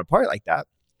falling apart like that.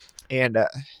 And I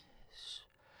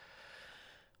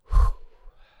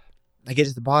get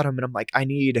to the bottom, and I'm like, I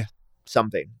need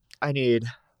something. I need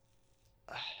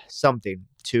something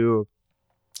to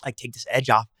like take this edge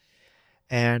off.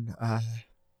 And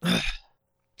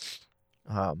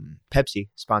Pepsi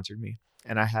sponsored me,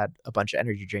 and I had a bunch of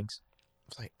energy drinks.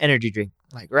 It's like, energy drink,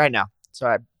 like right now. So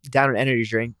I downed an energy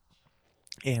drink,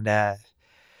 and I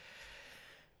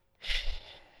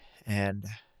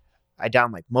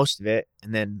downed like most of it.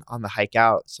 And then on the hike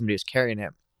out, somebody was carrying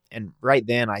it, and right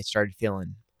then I started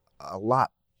feeling a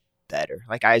lot better.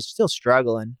 Like I was still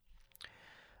struggling,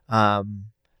 but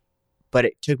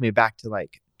it took me back to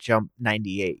like jump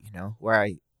 98, where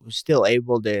I was still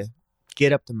able to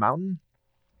get up the mountain.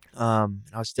 I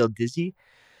was still dizzy,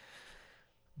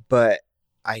 but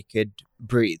I could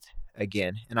breathe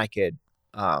again, and I could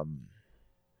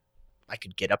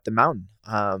get up the mountain.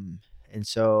 And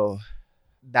so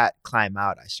that climb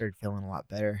out, I started feeling a lot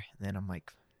better. And then I'm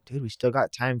like, dude, we still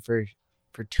got time for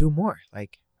 2 more.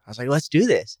 Like, I was like, let's do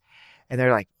this. And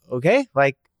they're like, okay,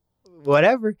 like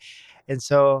whatever. And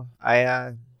so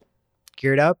I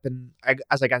geared up, and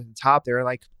as I got to the top, they were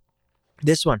like,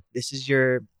 this is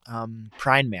your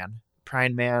Prime Man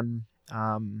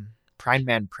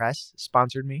Press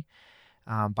sponsored me,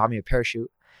 bought me a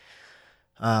parachute.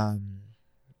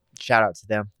 Shout out to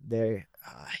them.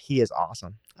 He is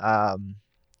awesome.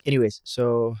 Anyways,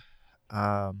 so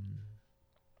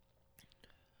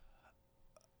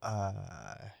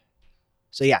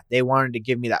so yeah, they wanted to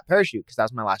give me that parachute because that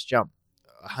was my last jump,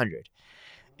 100.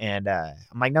 And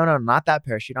I'm like, no, not that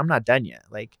parachute. I'm not done yet.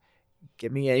 Like,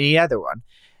 give me any other one.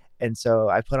 And so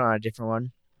I put on a different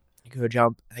one. I go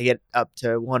jump. I get up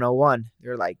to 101.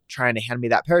 They're like trying to hand me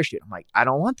that parachute. I'm like, I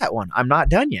don't want that one. I'm not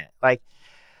done yet. Like,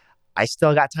 I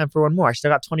still got time for one more. I still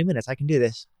got 20 minutes. I can do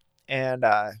this. And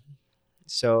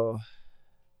so,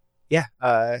 yeah.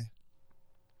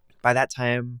 By that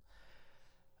time,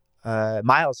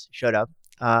 Miles showed up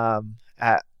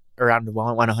at around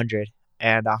 100.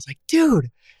 And I was like, dude,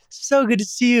 so good to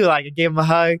see you. Like, I gave him a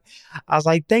hug. I was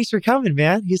like, thanks for coming,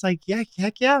 man. He's like, yeah,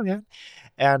 heck yeah, man.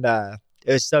 And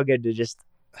it was so good to just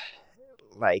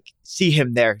like see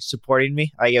him there supporting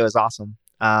me. Like, it was awesome.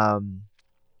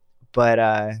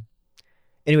 But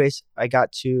anyways, I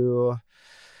got to,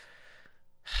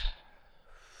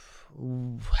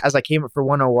 as I came up for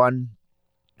 101,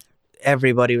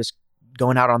 everybody was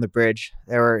going out on the bridge.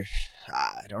 There were,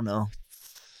 I don't know,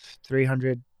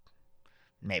 300,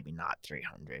 maybe not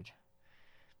 300,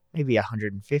 maybe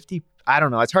 150. I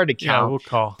don't know. It's hard to count.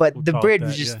 Yeah, but the bridge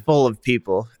was just full of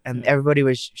people, and everybody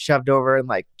was shoved over and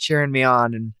like cheering me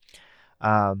on.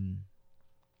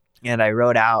 And I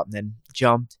rode out and then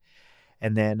jumped,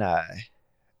 and then I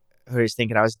was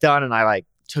thinking I was done, and I like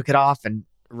took it off and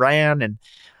ran and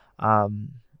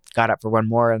got up for one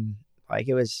more, and like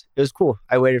it was cool.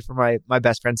 I waited for my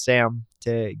best friend Sam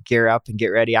to gear up and get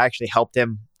ready. I actually helped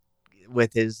him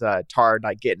with his tard,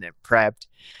 like getting it prepped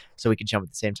so we could jump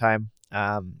at the same time.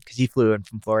 Because he flew in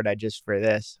from Florida just for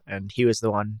this, and he was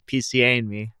the one PCAing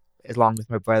me along with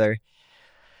my brother.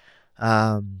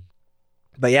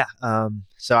 But yeah,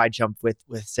 so I jumped with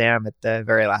Sam at the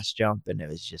very last jump, and it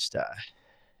was just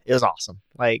it was awesome.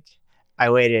 Like, I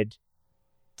waited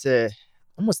to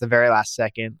almost the very last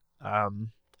second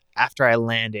after I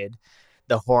landed.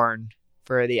 The horn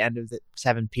for the end of the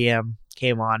 7 p.m.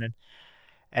 came on,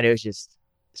 and it was just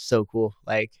so cool.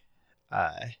 Like,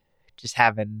 just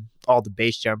having all the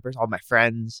base jumpers, all my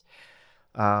friends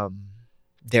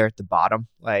there at the bottom.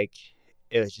 Like,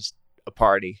 it was just a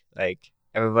party. Like,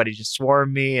 everybody just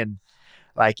swarmed me, and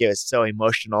like, it was so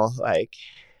emotional. Like,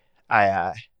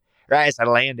 I right as I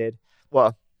landed,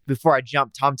 well, before I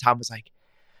jumped, Tom was like,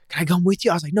 can I come with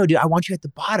you? I was like, no, dude, I want you at the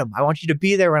bottom. I want you to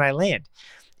be there when I land.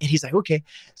 And he's like, okay.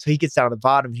 So he gets down at the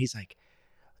bottom, and he's like,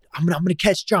 I'm gonna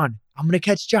catch John. I'm gonna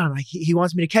catch John. Like, he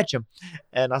wants me to catch him.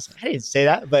 And I was like, I didn't say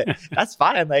that, but that's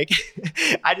fine. Like,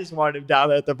 I just wanted him down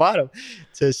there at the bottom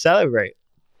to celebrate.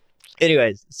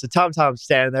 Anyways, so Tom's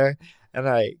standing there, and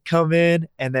I come in,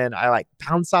 and then I like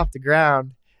bounce off the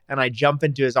ground, and I jump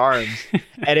into his arms.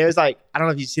 And it was like, I don't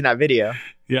know if you've seen that video.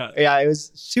 Yeah, it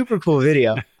was super cool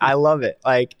video. I love it.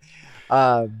 Like,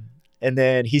 and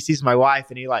then he sees my wife,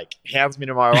 and he like hands me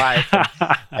to my wife,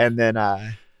 and then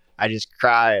I just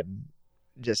cry and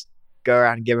just go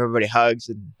around and give everybody hugs,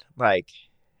 and like,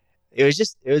 it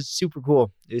was super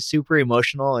cool. It was super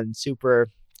emotional and super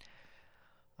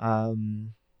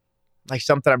like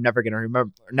something I'm never gonna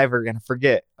remember, never gonna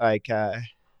forget. Like, I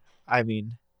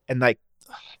mean, and like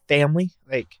family,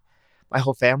 like my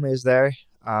whole family is there,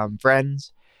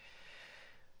 friends,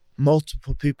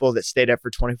 multiple people that stayed up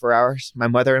for 24 hours. My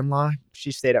mother-in-law,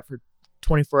 she stayed up for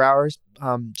 24 hours,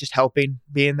 just helping,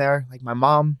 being there. Like, my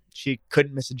mom, she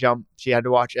couldn't miss a jump. She had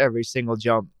to watch every single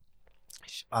jump.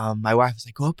 My wife was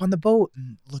like, go up on the boat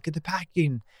and look at the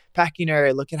packing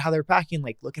area. Look at how they're packing.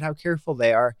 Like, look at how careful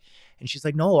they are. And she's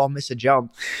like, no, I'll miss a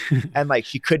jump. And like,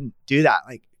 she couldn't do that.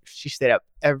 Like, she stayed up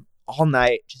all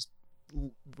night, just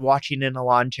watching in a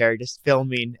lawn chair, just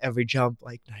filming every jump,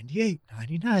 like 98,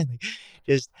 99, like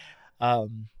just,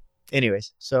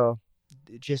 anyways. So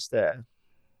just,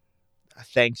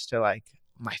 thanks to like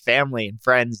my family and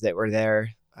friends that were there.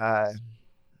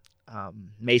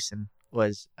 Mason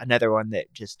was another one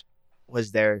that just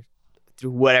was there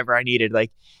through whatever I needed.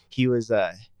 Like, he was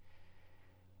right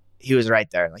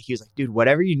there. Like, he was like, dude,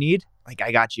 whatever you need, like,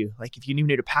 I got you. Like, if you need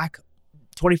me to pack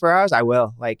 24 hours, I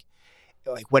will. Like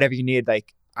whatever you need,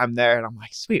 like, I'm there. And I'm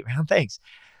like, sweet, man, thanks.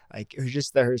 Like, it was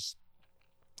just, there's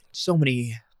so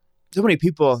many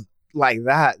people like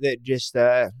that just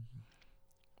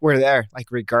were there, like,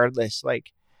 regardless.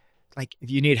 Like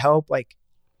if you need help, like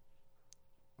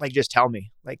just tell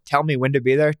me. Like, tell me when to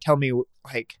be there. Tell me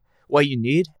like what you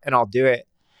need, and I'll do it.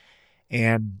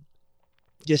 And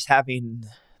just having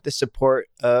the support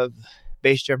of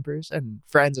base jumpers and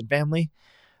friends and family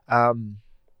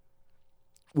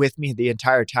with me the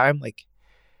entire time, like,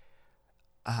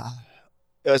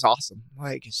 it was awesome.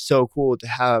 Like, it's so cool to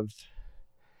have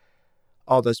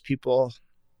all those people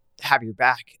have your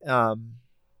back,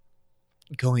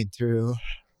 going through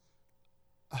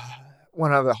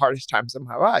one of the hardest times of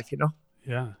my life,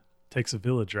 Yeah. Takes a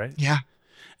village, right? Yeah.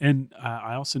 And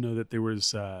I also know that there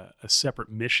was a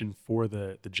separate mission for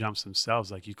the jumps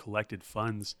themselves. Like you collected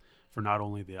funds for not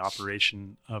only the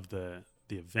operation of the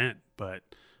event, but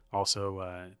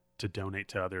also to donate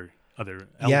to other Yeah.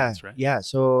 elements, right? Yeah.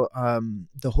 So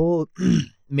the whole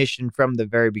mission from the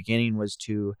very beginning was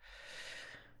to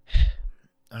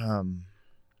um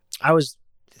I was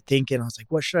thinking, I was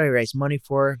like, what should I raise money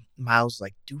for? Miles was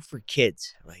like, do for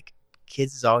kids. Like,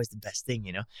 kids is always the best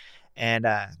thing, And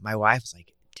my wife was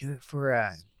like, do it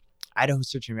for Idaho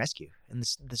Search and Rescue and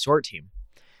the SORT team.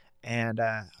 And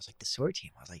I was like, the SORT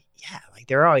team? I was like, yeah, like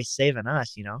they're always saving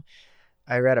us.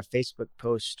 I read a Facebook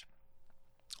post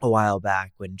a while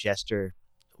back when Jester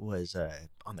was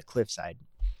on the cliffside,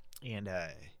 and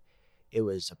it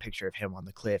was a picture of him on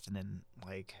the cliff, and then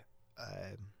like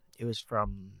it was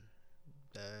from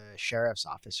the sheriff's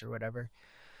office or whatever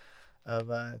of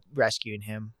rescuing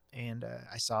him, and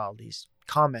I saw all these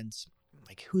comments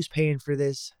like, who's paying for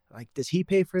this? Like, does he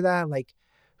pay for that? Like,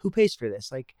 who pays for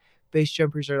this? Like, base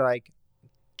jumpers are like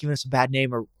giving us a bad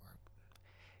name, or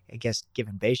I guess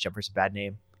giving base jumpers a bad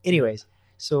name. Anyways,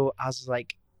 so I was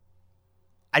like,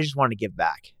 I just wanted to give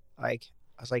back. Like,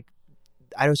 I was like,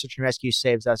 Idaho Search and Rescue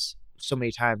saves us so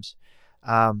many times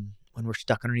when we're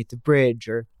stuck underneath the bridge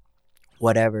or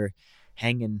whatever,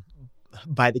 hanging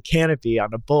by the canopy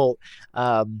on a bolt.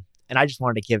 And I just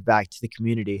wanted to give back to the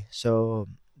community. So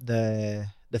the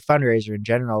fundraiser in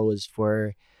general was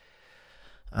for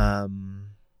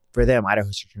them, Idaho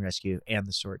Search and Rescue, and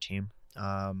the SORT team.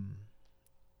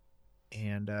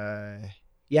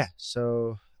 Yeah,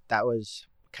 so that was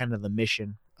kind of the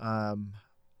mission. I'm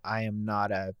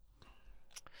not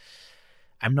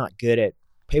good at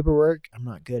paperwork. I'm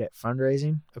not good at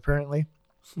fundraising, apparently.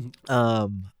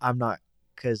 I'm not,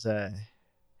 because I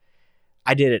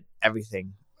did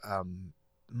everything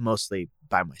mostly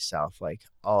by myself, like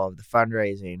all of the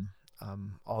fundraising,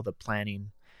 all the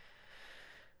planning.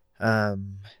 I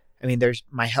mean, there's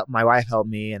my wife helped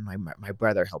me, and my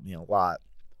brother helped me a lot,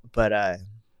 but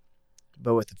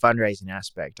with the fundraising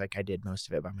aspect, like I did most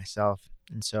of it by myself,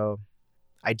 and so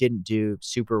I didn't do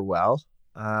super well,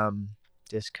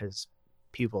 just because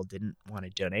people didn't want to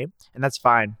donate, and that's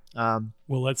fine.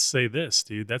 Well, let's say this,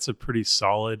 dude. That's a pretty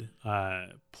solid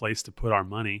place to put our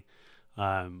money.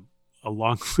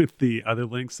 Along with the other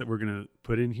links that we're going to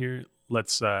put in here,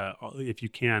 let's, if you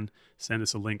can, send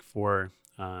us a link for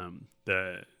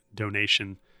the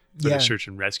donation for the search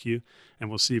and rescue, and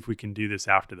we'll see if we can do this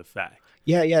after the fact.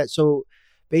 Yeah. So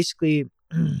basically,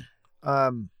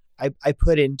 I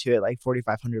put into it like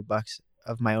 $4,500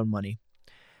 of my own money.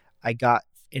 I got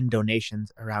in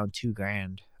donations around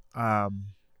 $2,000.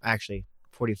 Actually,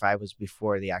 45 was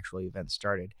before the actual event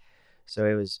started, so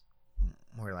it was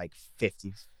more like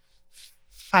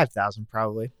 55,000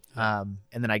 probably. And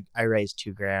then I raised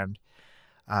 $2,000.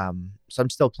 So I'm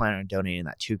still planning on donating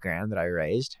that $2,000 that I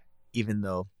raised, even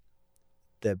though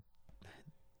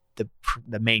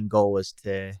the main goal was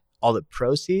to all the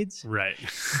proceeds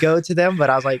go to them. But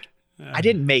I was like, I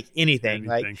didn't make anything.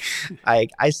 Like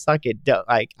I suck at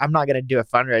like I'm not gonna do a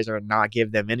fundraiser and not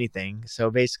give them anything.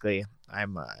 So basically,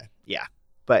 I'm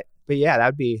But yeah,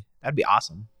 that'd be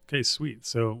awesome. Okay, sweet.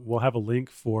 So we'll have a link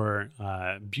for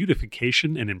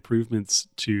beautification and improvements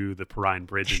to the Perrine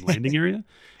Bridge and landing area.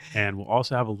 And we'll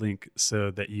also have a link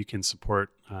so that you can support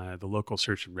the local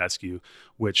search and rescue,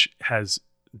 which has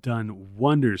done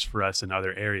wonders for us in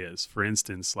other areas. For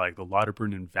instance, like the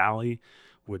Lauterbrunnen Valley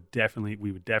we would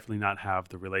definitely not have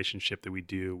the relationship that we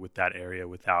do with that area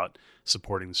without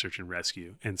supporting the search and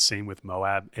rescue. And same with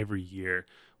Moab. Every year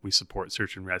we support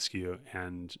search and rescue,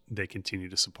 and they continue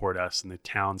to support us, and the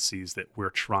town sees that we're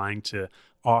trying to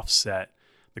offset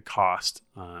the cost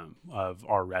of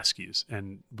our rescues.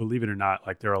 And believe it or not,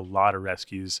 like there are a lot of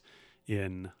rescues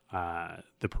in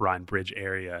the Perrine Bridge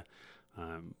area,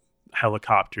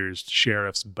 helicopters,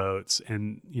 sheriff's boats,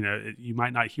 and you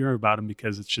might not hear about them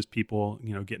because it's just people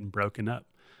getting broken up,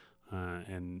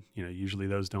 and usually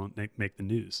those don't make the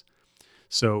news.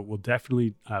 So we'll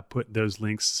definitely put those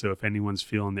links. So if anyone's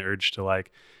feeling the urge to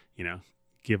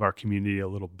give our community a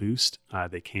little boost,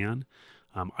 they can.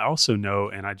 I also know,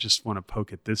 and I just want to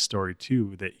poke at this story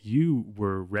too, that you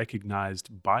were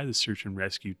recognized by the search and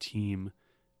rescue team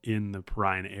in the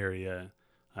Perrine area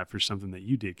for something that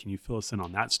you did. Can you fill us in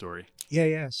on that story?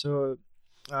 Yeah. So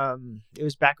it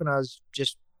was back when I was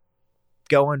just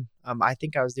going. I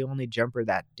think I was the only jumper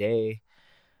that day.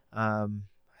 I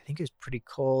think it was pretty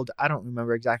cold. I don't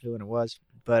remember exactly when it was,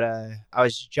 but I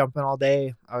was just jumping all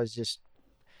day. I was just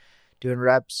doing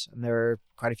reps, and there were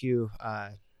quite a few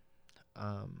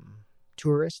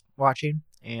tourist watching,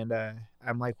 and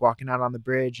I'm like walking out on the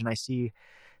bridge, and I see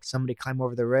somebody climb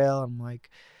over the rail. I'm like,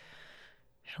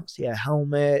 I don't see a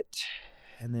helmet.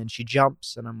 And then she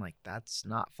jumps, and I'm like, that's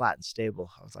not flat and stable.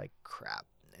 I was like, crap.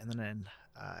 And then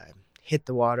I hit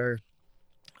the water.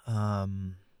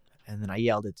 And then I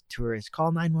yelled at the tourist,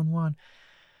 call 911.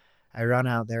 I run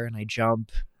out there and I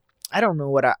jump. I don't know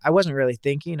what I wasn't really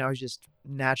thinking. I was just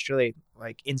naturally,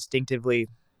 like, instinctively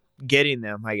getting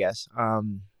them, I guess.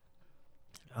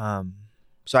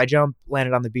 So I jumped,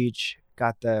 landed on the beach,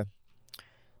 got the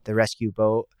rescue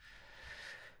boat,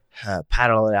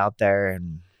 paddled it out there,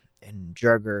 and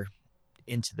drug her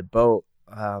into the boat.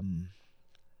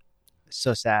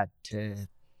 So sad to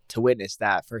witness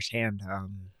that firsthand.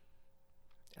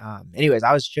 Anyways,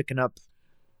 I was shooken up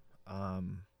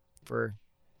for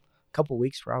a couple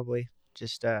weeks, probably,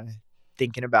 just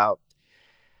thinking about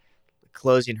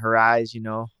closing her eyes,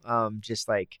 just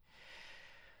like.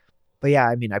 But yeah,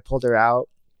 I mean, I pulled her out.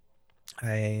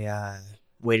 I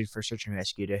waited for search and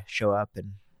rescue to show up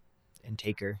and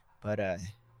take her, but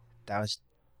that was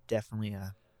definitely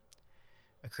a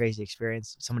crazy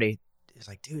experience. Somebody is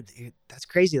like, dude, that's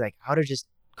crazy. Like, I would have just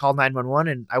called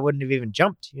 911 and I wouldn't have even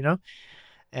jumped,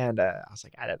 And I was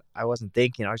like, I wasn't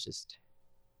thinking. I was just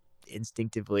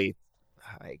instinctively,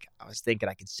 like, I was thinking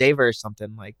I could save her or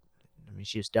something. Like, I mean,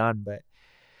 she was done, but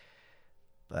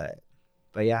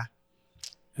yeah.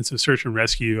 And so search and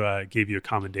rescue gave you a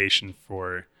commendation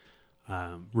for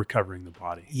recovering the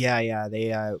body. Yeah.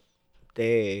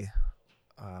 They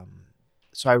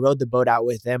so I rode the boat out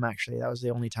with them. Actually, that was the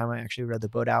only time I actually rode the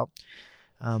boat out.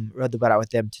 Rode the boat out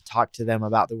with them to talk to them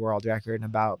about the world record and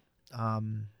about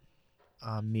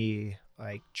me,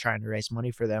 like, trying to raise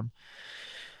money for them.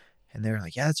 And they were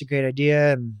like, yeah, that's a great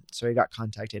idea. And so I got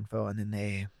contact info, and then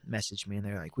they messaged me and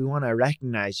they're like, we want to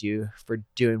recognize you for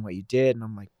doing what you did. And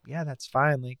I'm like, yeah, that's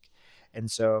fine. Like, and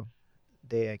so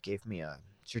they gave me a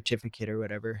certificate or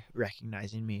whatever,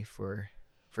 recognizing me for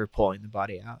pulling the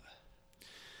body out.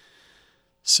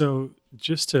 So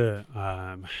just to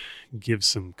give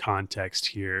some context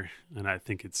here, and I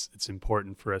think it's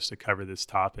important for us to cover this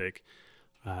topic,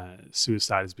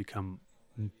 suicide has become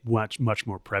much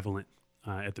more prevalent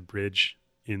at the bridge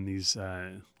in these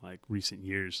like recent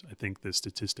years. I think the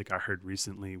statistic I heard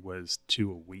recently was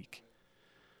 2 a week.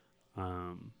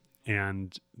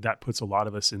 And that puts a lot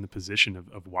of us in the position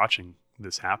of watching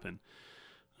this happen.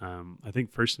 I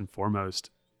think first and foremost,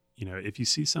 if you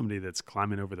see somebody that's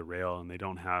climbing over the rail and they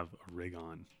don't have a rig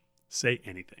on, say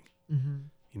anything.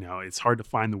 Mm-hmm. It's hard to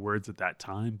find the words at that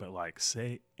time, but like,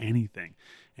 say anything.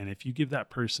 And if you give that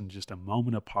person just a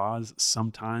moment of pause,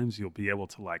 sometimes you'll be able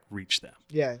to like reach them.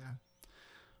 Yeah.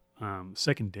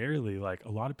 Secondarily, like,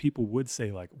 a lot of people would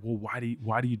say like, well,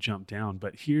 why do you jump down?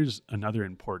 But here's another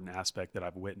important aspect that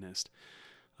I've witnessed.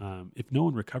 If no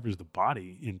one recovers the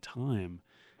body in time,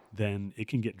 then it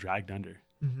can get dragged under.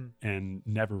 Mm-hmm. And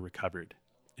never recovered.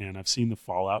 And I've seen the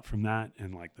fallout from that,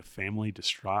 and like the family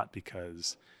distraught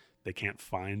because they can't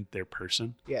find their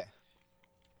person. Yeah.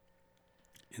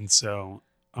 And so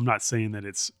I'm not saying that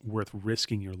it's worth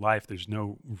risking your life. There's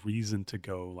no reason to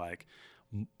go like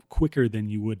quicker than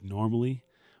you would normally.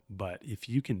 But if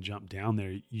you can jump down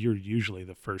there, you're usually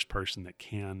the first person that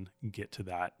can get to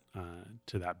that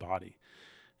body.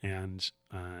 And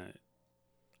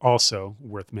also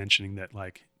worth mentioning that,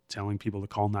 like, telling people to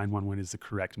call 911 is the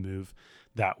correct move.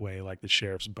 That way, like, the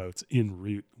sheriff's boat's en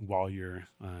route while you're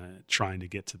trying to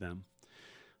get to them.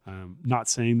 Not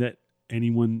saying that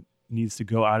anyone needs to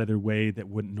go out of their way that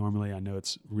wouldn't normally. I know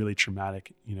it's really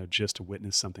traumatic, just to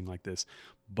witness something like this.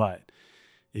 But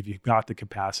if you've got the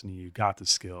capacity, you've got the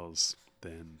skills,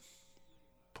 then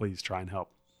please try and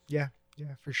help. Yeah,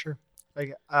 for sure.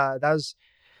 Like, I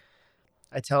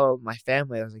tell my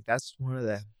family, I was like, that's one of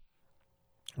the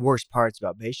worst parts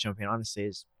about base jumping, honestly,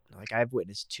 is like, I've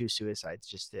witnessed 2 suicides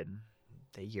just in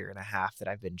the year and a half that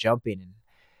I've been jumping,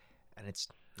 and it's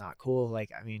not cool.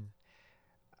 Like, I mean,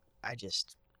 it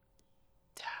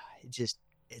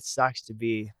sucks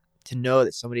to know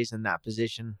that somebody's in that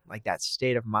position, like that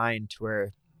state of mind, to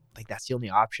where like that's the only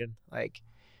option. Like,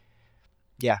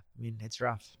 yeah, I mean, it's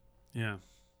rough. Yeah.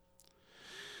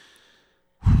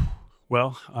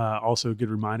 Well, also a good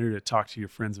reminder to talk to your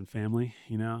friends and family.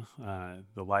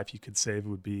 The life you could save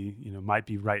would be, might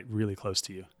be right really close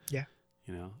to you. Yeah.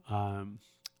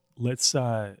 Let's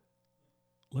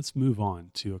move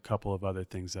on to a couple of other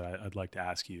things that I'd like to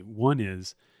ask you. One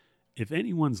is, if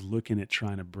anyone's looking at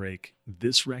trying to break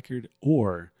this record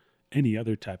or any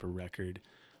other type of record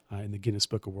in the Guinness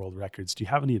Book of World Records, do you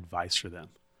have any advice for them?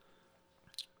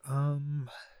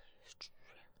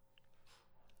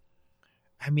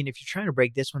 I mean, if you're trying to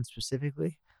break this one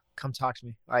specifically, come talk to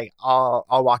me. Like I'll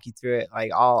walk you through it.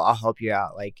 Like I'll help you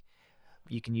out. Like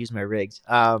you can use my rigs.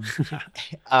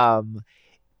 Um,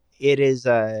 it is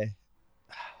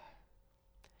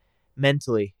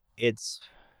mentally it's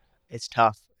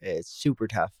tough. It's super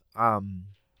tough.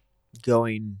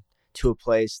 Going to a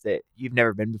place that you've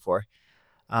never been before.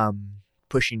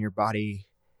 Pushing your body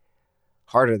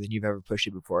harder than you've ever pushed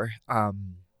it before.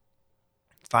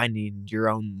 Finding your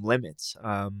own limits.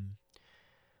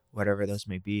 Whatever those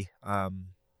may be.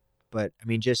 But I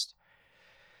mean, just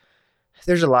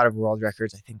there's a lot of world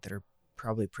records I think that are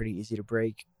probably pretty easy to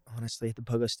break. Honestly, the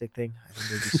pogo stick thing, I think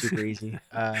they'd be super easy.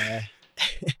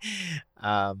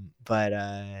 Um, but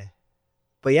uh,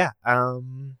 but yeah,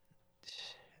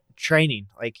 training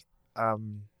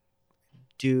um,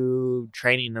 do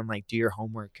training and like do your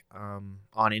homework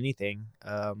on anything.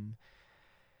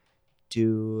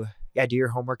 Do your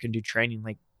homework and do training.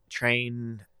 Like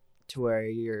train to where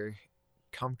you're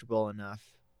comfortable enough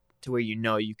to where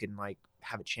you can like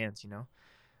have a chance.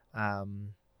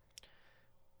 Um,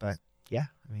 but yeah,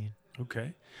 I mean,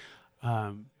 Okay.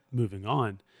 Moving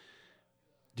on.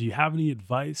 Do you have any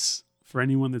advice for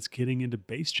anyone that's getting into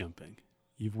base jumping?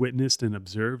 You've witnessed and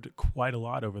observed quite a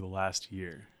lot over the last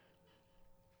year.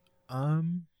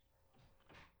 um,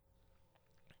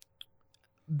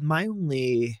 my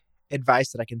only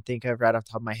advice that I can think of right off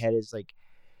the top of my head is like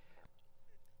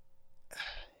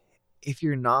if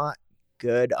you're not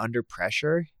good under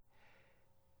pressure,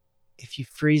 if you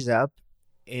freeze up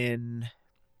in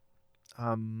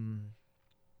um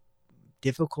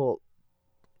difficult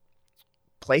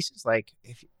places, like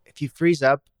if you freeze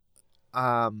up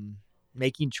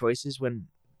making choices when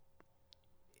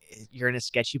you're in a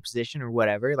sketchy position or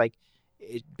whatever, like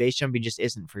base jumping just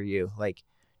isn't for you. Like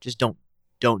just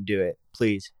don't do it,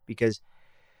 please, because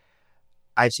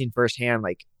I've seen firsthand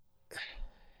like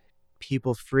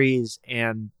people freeze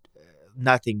and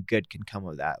nothing good can come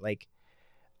of that. Like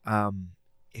um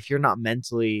if you're not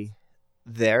mentally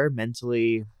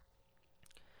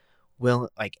will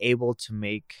like able to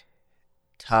make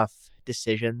tough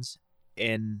decisions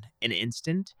in an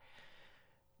instant,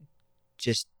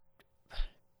 just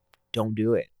don't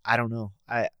do it. I don't know.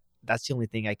 I That's the only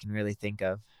thing I can really think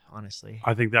of, honestly.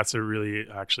 I think that's a really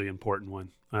actually important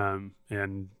one.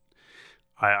 And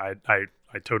I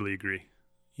totally agree.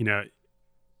 You know,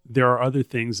 there are other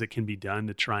things that can be done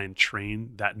to try and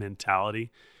train that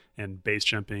mentality. And base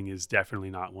jumping is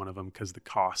definitely not one of them because the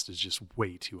cost is just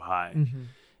way too high. Mm-hmm.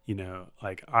 You know,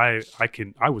 like I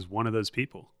was one of those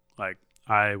people. Like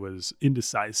I was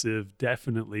indecisive,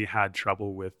 definitely had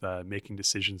trouble with making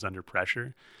decisions under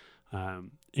pressure.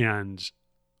 And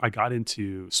I got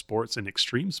into sports and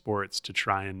extreme sports to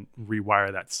try and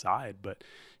rewire that side. But,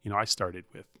 I started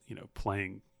with,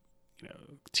 playing,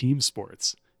 team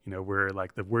sports, where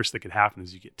like the worst that could happen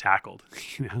is you get tackled,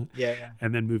 Yeah.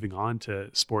 and then moving on to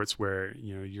sports where,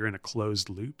 you're in a closed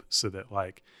loop so that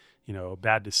like, a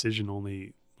bad decision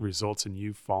only results in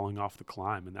you falling off the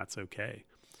climb, and that's okay.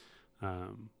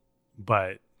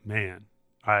 But man,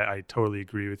 I totally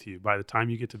agree with you. By the time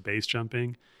you get to base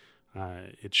jumping,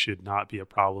 it should not be a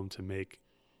problem to make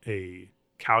a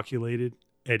calculated,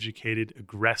 educated,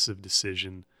 aggressive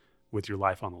decision with your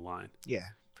life on the line. Yeah,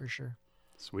 for sure.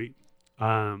 Sweet.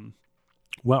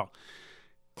 Well,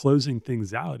 closing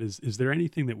things out, is there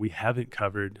anything that we haven't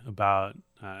covered about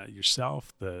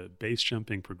yourself, the base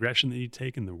jumping progression that you've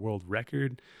taken, the world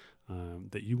record,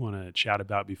 that you want to chat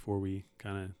about before we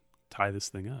kind of tie this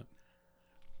thing up?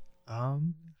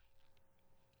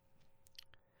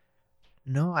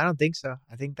 No, I don't think so.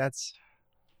 I think that's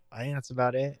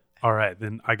about it. All right,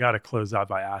 then I got to close out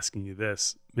by asking you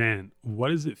this. Man, what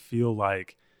does it feel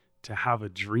like to have a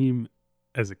dream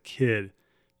as a kid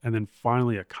and then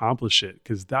finally accomplish it?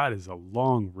 Because that is a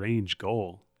long range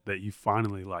goal that you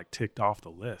finally like ticked off the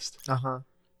list. Uh-huh.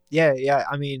 Yeah.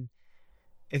 I mean,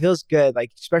 it feels good,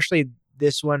 like especially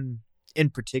this one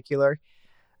in particular.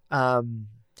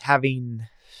 Having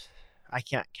I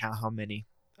can't count how many.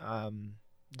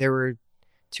 There were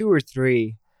 2 or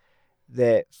 3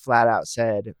 that flat out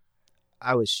said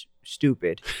I was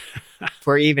stupid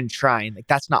for even trying. Like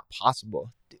that's not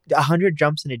possible. 100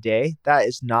 jumps in a day, that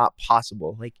is not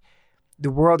possible. Like the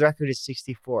world record is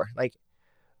 64. Like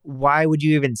why would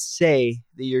you even say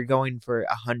that you're going for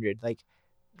 100? Like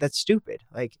that's stupid.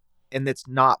 Like, and that's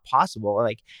not possible.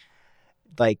 Like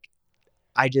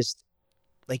I just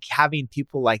like having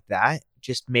people like that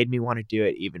just made me want to do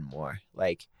it even more.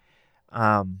 Like,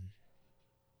 there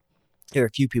were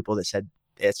a few people that said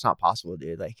it's not possible,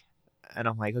 dude. Like, and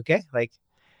I'm like, okay, like,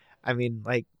 I mean,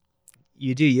 like,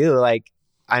 you do you. Like,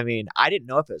 I mean, I didn't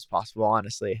know if it was possible,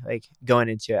 honestly. Like going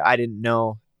into it, I didn't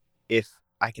know if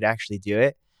I could actually do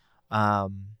it.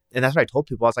 And that's what I told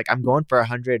people. I was like, I'm going for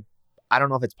 100. I don't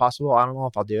know if it's possible. I don't know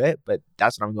if I'll do it, but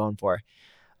that's what I'm going for.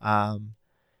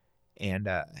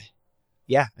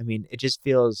 Yeah, I mean, it just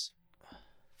feels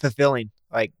fulfilling,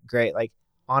 like great. Like,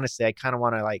 honestly, I kind of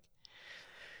want to like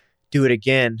do it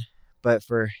again, but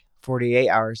for 48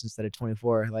 hours instead of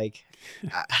 24. Like,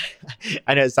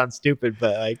 I know it sounds stupid,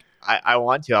 but like, I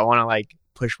want to like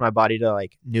push my body to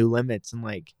like new limits, and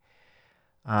like,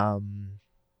 I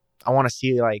want to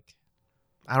see like,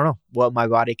 I don't know what my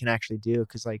body can actually do.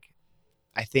 Cause like,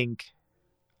 I think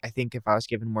if I was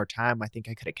given more time, I think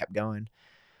I could have kept going.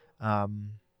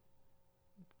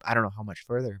 I don't know how much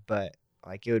further, but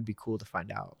like, it would be cool to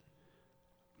find out.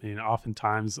 I mean,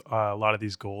 oftentimes a lot of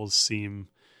these goals seem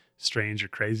strange or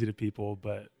crazy to people,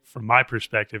 but from my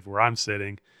perspective, where I'm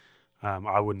sitting,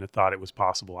 I wouldn't have thought it was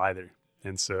possible either.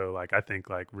 And so like, I think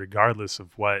like, regardless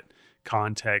of what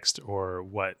context or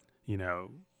what,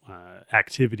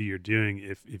 activity you're doing,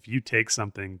 if you take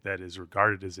something that is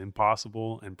regarded as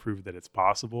impossible and prove that it's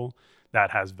possible, that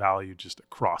has value just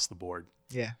across the board.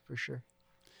 Yeah, for sure.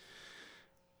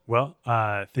 Well,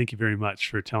 thank you very much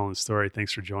for telling the story.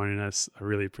 Thanks for joining us. I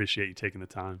really appreciate you taking the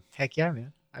time. Heck yeah,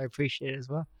 man. I appreciate it as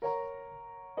well.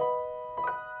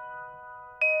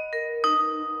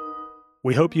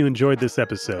 We hope you enjoyed this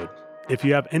episode. If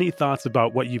you have any thoughts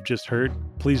about what you've just heard,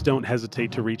 please don't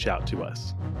hesitate to reach out to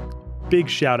us. Big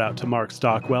shout out to Mark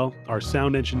Stockwell, our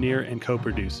sound engineer and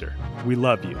co-producer. We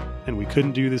love you, and we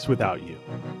couldn't do this without you.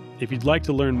 If you'd like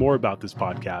to learn more about this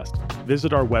podcast,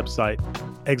 visit our website,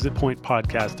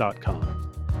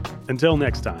 exitpointpodcast.com. Until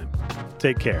next time,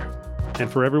 take care.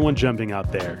 And for everyone jumping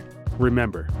out there,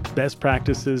 remember, best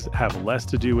practices have less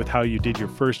to do with how you did your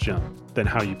first jump than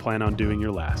how you plan on doing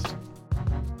your last.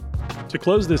 To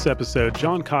close this episode,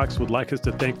 John Cox would like us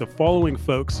to thank the following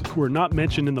folks who are not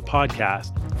mentioned in the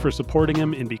podcast for supporting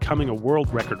him in becoming a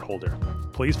world record holder.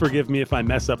 Please forgive me if I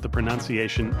mess up the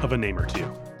pronunciation of a name or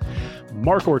two.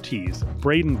 Mark Ortiz,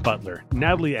 Braden Butler,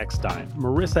 Natalie Eckstein,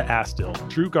 Marissa Astill,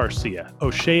 Drew Garcia,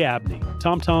 O'Shea Abney,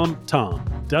 Tom,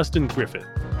 Dustin Griffith,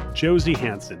 Josie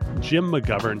Hansen, Jim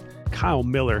McGovern, Kyle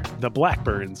Miller, The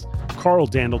Blackburns, Carl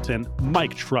Dandleton,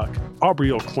 Mike Truck,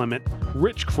 Aubriel Clement,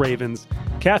 Rich Cravens,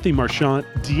 Kathy Marchant,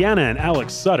 Deanna and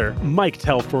Alex Sutter, Mike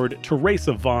Telford,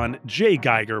 Teresa Vaughn, Jay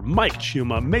Geiger, Mike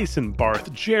Chuma, Mason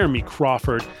Barth, Jeremy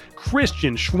Crawford,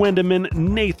 Christian Schwendeman,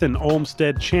 Nathan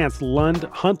Olmstead, Chance Lund,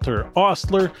 Hunter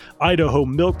Ostler, Idaho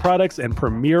Milk Products, and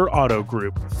Premier Auto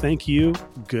Group. Thank you.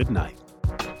 Good night.